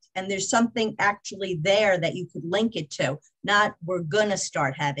project and there's something actually there that you could link it to. Not we're gonna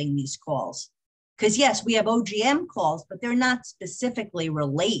start having these calls. Because yes, we have OGM calls, but they're not specifically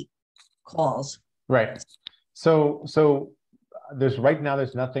relate calls. Right. So there's right now,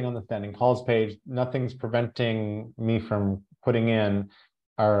 there's nothing on the standing calls page. Nothing's preventing me from putting in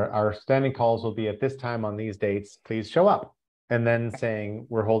our standing calls will be at this time on these dates, please show up. And then saying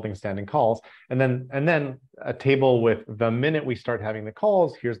we're holding standing calls, and then a table with the minute we start having the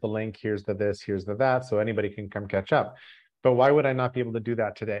calls, here's the link, here's the this, here's the that, so anybody can come catch up. But why would I not be able to do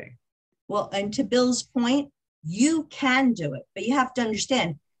that today? Well, and to Bill's point, you can do it, but you have to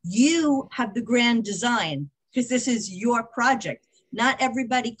understand, you have the grand design because this is your project. Not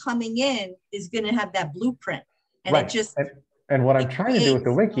everybody coming in is going to have that blueprint. And right. it just and what I'm trying to do with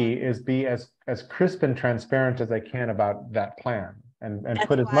the wiki is be as crisp and transparent as I can about that plan and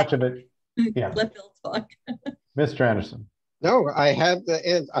put as much of it. Yeah. Let Bill talk. Mr. Anderson. No, I have the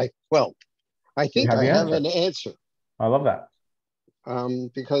end. I think I have an answer. I love that.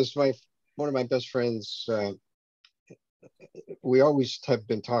 Because one of my best friends, we always have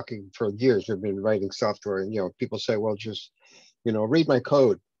been talking for years. We've been writing software, and people say, "Well, just read my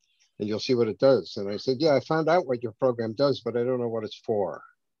code, and you'll see what it does." And I said, "Yeah, I found out what your program does, but I don't know what it's for."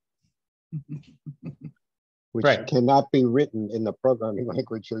 Which cannot be written in the programming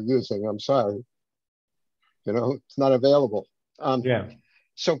language you're using. I'm sorry. It's not available.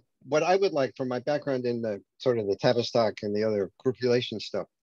 So what I would like, from my background in the sort of the Tavistock and the other group relation stuff,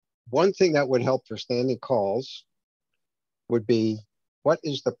 one thing that would help for standing calls would be,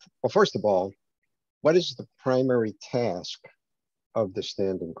 first of all, what is the primary task of the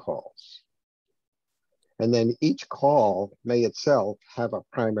standing calls? And then each call may itself have a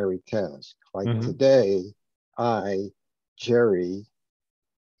primary task. Like today, Jerry,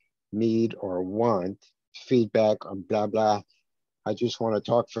 need or want feedback on blah, blah. I just want to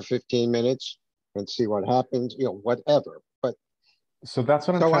talk for 15 minutes and see what happens, whatever. But so that's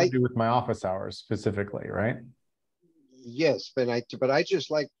what I'm trying to do with my office hours specifically, right? Yes, but I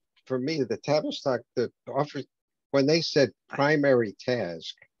just like, for me, the Tavistock, the office, when they said primary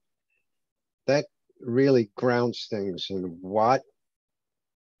task, that really grounds things in why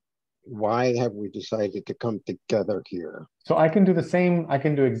have we decided to come together here? So I can do the same. I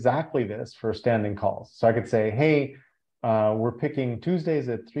can do exactly this for standing calls. So I could say, hey, we're picking Tuesdays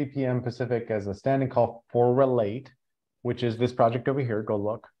at 3 p.m. Pacific as a standing call for Relate, which is this project over here. Go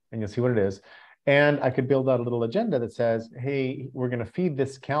look and you'll see what it is. And I could build out a little agenda that says, hey, we're going to feed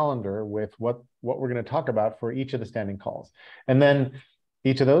this calendar with what we're going to talk about for each of the standing calls. And then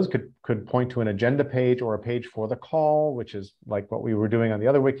each of those could point to an agenda page or a page for the call, which is like what we were doing on the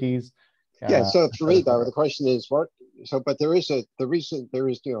other wikis. Yeah, so for me, though, the question is, well,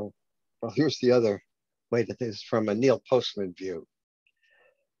 here's the other way to this from a Neil Postman view.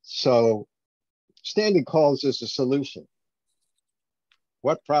 So standing calls is a solution.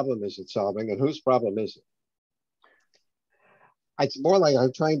 What problem is it solving, and whose problem is it? It's more like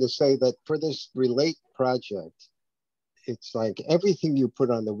I'm trying to say that for this Relate project, it's like everything you put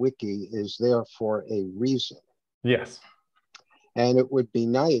on the wiki is there for a reason. Yes. And it would be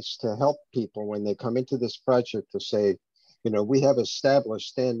nice to help people when they come into this project to say, we have established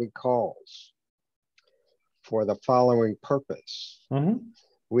standing calls for the following purpose.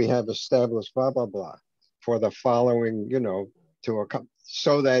 We have established blah, blah, blah for the following,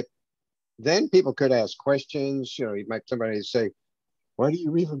 so that then people could ask questions. You might somebody say, why do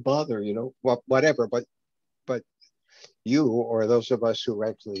you even bother? Whatever. But you, or those of us who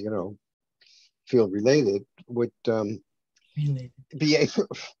actually, feel related, would be able,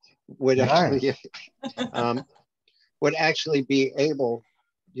 would actually be able,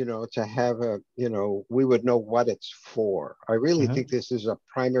 to have we would know what it's for. I really think this is a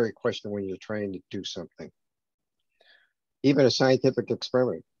primary question when you're trying to do something. Even a scientific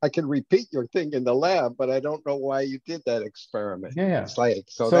experiment. I can repeat your thing in the lab, but I don't know why you did that experiment. Yeah. It's like,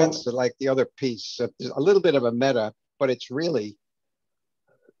 so that's like the other piece. A little bit of a meta, but it's really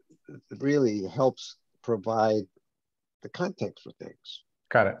helps provide the context for things.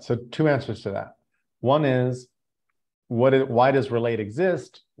 Got it. So two answers to that. One is, why does Relate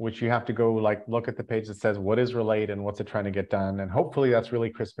exist? Which you have to go like look at the page that says what is Relate and what's it trying to get done, and hopefully that's really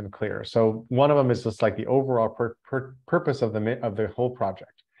crisp and clear. So one of them is just like the overall purpose of the whole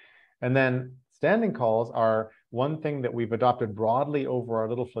project, and then standing calls are one thing that we've adopted broadly over our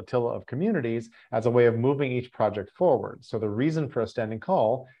little flotilla of communities as a way of moving each project forward. So the reason for a standing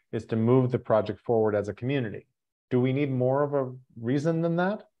call is to move the project forward as a community. Do we need more of a reason than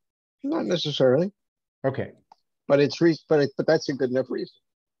that? Not necessarily. Okay. But but that's a good enough reason.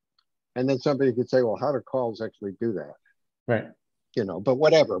 And then somebody could say, well, how do calls actually do that? Right. You know, but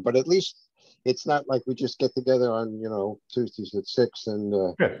whatever. But at least it's not like we just get together on, you know, Tuesdays at 6 and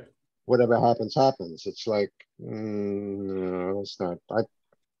whatever happens, happens. It's like, no, it's not. I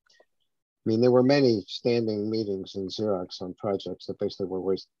mean, there were many standing meetings in Xerox on projects that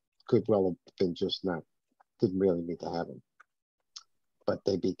basically could well have been just not, didn't really need to have them. But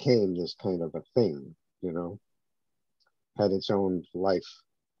they became this kind of a thing, you know, had its own life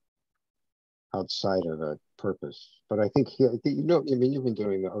outside of a purpose. But I think here, you know, I mean, you've been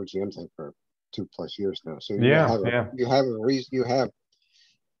doing the OGM thing for 2+ years now. So you have a reason, you have,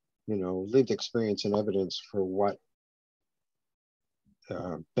 you know, lived experience and evidence for what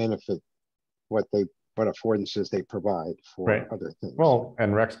benefit, what affordances they provide for other things. Well,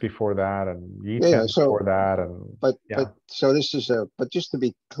 and Rex before that, and Yeetan before that, and but so this is but just to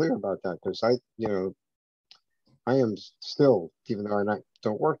be clear about that, because I am still, even though I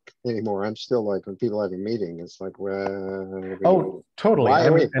don't work anymore, I'm still like, when people have a meeting, it's like, well, totally.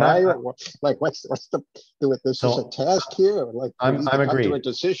 Like, what's the do it? This is a task here, or like, I'm agreed to a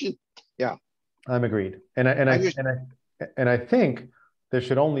decision. Yeah, I'm agreed, and I think there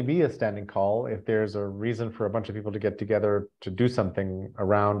should only be a standing call if there's a reason for a bunch of people to get together to do something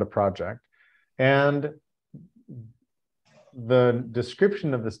around a project, and the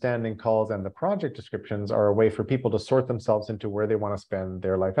description of the standing calls and the project descriptions are a way for people to sort themselves into where they want to spend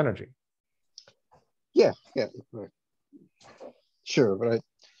their life energy. Yeah, right. Sure, but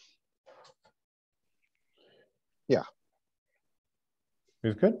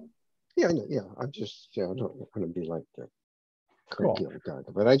Is good? Yeah, I'm just, I don't want to be like the curriculum guy,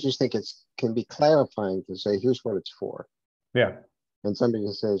 but I just think can be clarifying to say, here's what it's for. Yeah. And somebody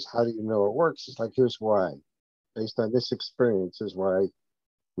who says, how do you know it works? It's like, here's why. Based on this experience is why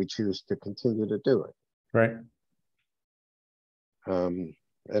we choose to continue to do it. Right. And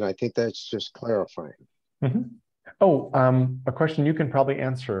I think that's just clarifying. Mm-hmm. Oh, a question you can probably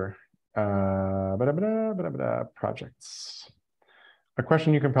answer. Projects. A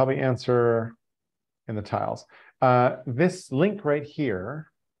question you can probably answer in the tiles. This link right here,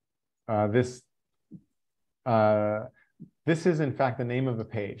 this is in fact the name of the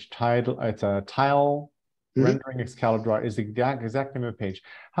page. It's a tile rendering Excalibur is the exact name of the page.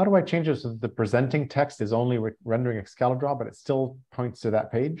 How do I change this so that the presenting text is only rendering Excalibur, but it still points to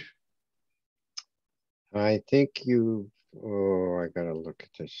that page? I think I gotta look at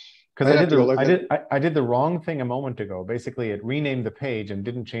this. Because I did the wrong thing a moment ago. Basically, it renamed the page and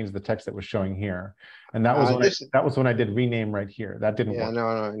didn't change the text that was showing here. And that was when I did rename right here. That didn't work.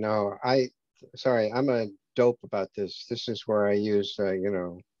 No. Sorry, I'm a dope about this. This is where I use you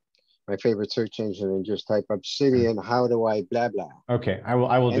know, my favorite search engine and just type Obsidian, how do I blah blah. Okay, I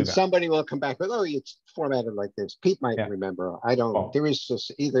will do that. And somebody will come back with, oh, it's formatted like this. Pete might remember. I don't. There is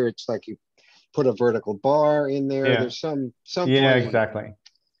just either it's like you put a vertical bar in there. Yeah. There's some yeah, exactly.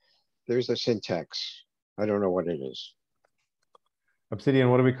 There's a syntax. I don't know what it is. Obsidian,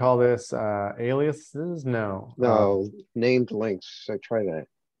 what do we call this? Aliases? No. No, named links. I try that.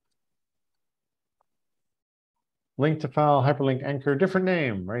 Link to file, hyperlink, anchor, different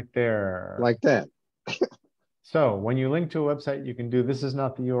name right there. Like that. So when you link to a website, you can do, this is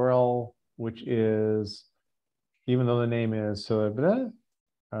not the URL, which is, even though the name is, so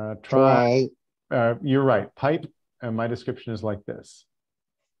try. You're right, pipe, and my description is like this.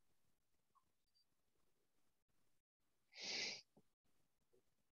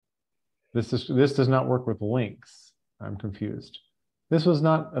 This does not work with links. I'm confused. This was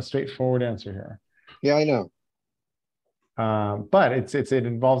not a straightforward answer here. Yeah, I know. But it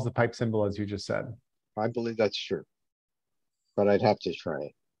involves the pipe symbol, as you just said. I believe that's true, but I'd have to try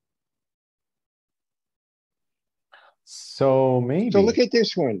it. So maybe. So look at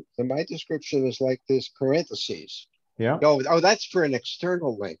this one. So my description is like this, parentheses. Yeah. Oh, that's for an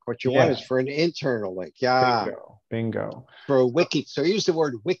external link. What you want is for an internal link. Yeah. Bingo. For a wiki. So use the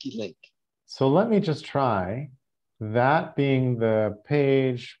word wiki link. So let me just try that being the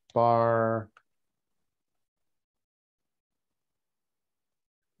page bar.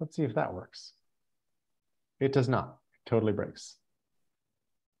 Let's see if that works. It does not. It totally breaks.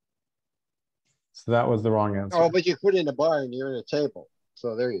 So that was the wrong answer. Oh, but you put in a bar and you're in a table.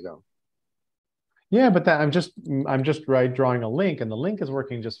 So there you go. Yeah, but that I'm just right drawing a link, and the link is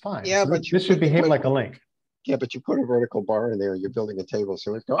working just fine. Yeah, So but this should behave like a link. Yeah, but you put a vertical bar in there, you're building a table.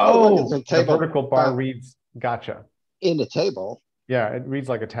 So it's going, Oh, look, it's a the table vertical bar reads, gotcha. in a table. Yeah, it reads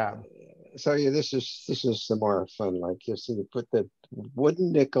like a tab. So yeah, this is the more fun. Like you see, you put the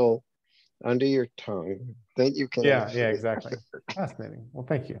wooden nickel under your tongue, then you can. Yeah, exactly. Fascinating. Well,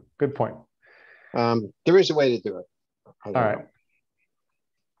 thank you. Good point. There is a way to do it. All right.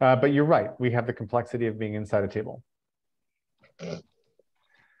 But you're right. We have the complexity of being inside a table.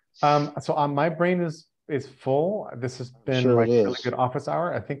 So my brain is full. This has been Sure like it a really is. good office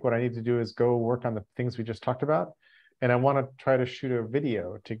hour. I think what I need to do is go work on the things we just talked about. And I want to try to shoot a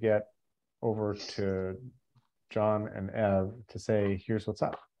video to get over to John and Ev to say, here's what's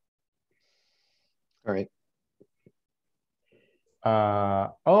up. All right.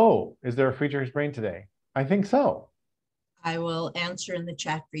 Oh, is there a Free Jerry's Brain today? I think so. I will answer in the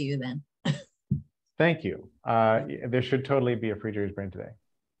chat for you then. Thank you. There should totally be a Free Jerry's Brain today.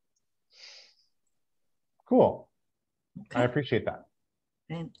 Cool. Okay. I appreciate that.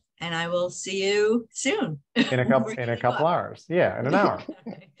 And I will see you soon. In a couple hours. Yeah, in an hour.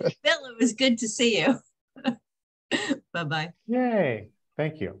 Bill, it was good to see you. Bye-bye. Yay.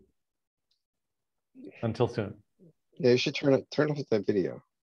 Thank you. Until soon. Yeah, you should turn off the video.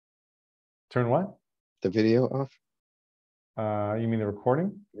 Turn what? The video off. You mean the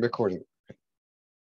recording? Recording.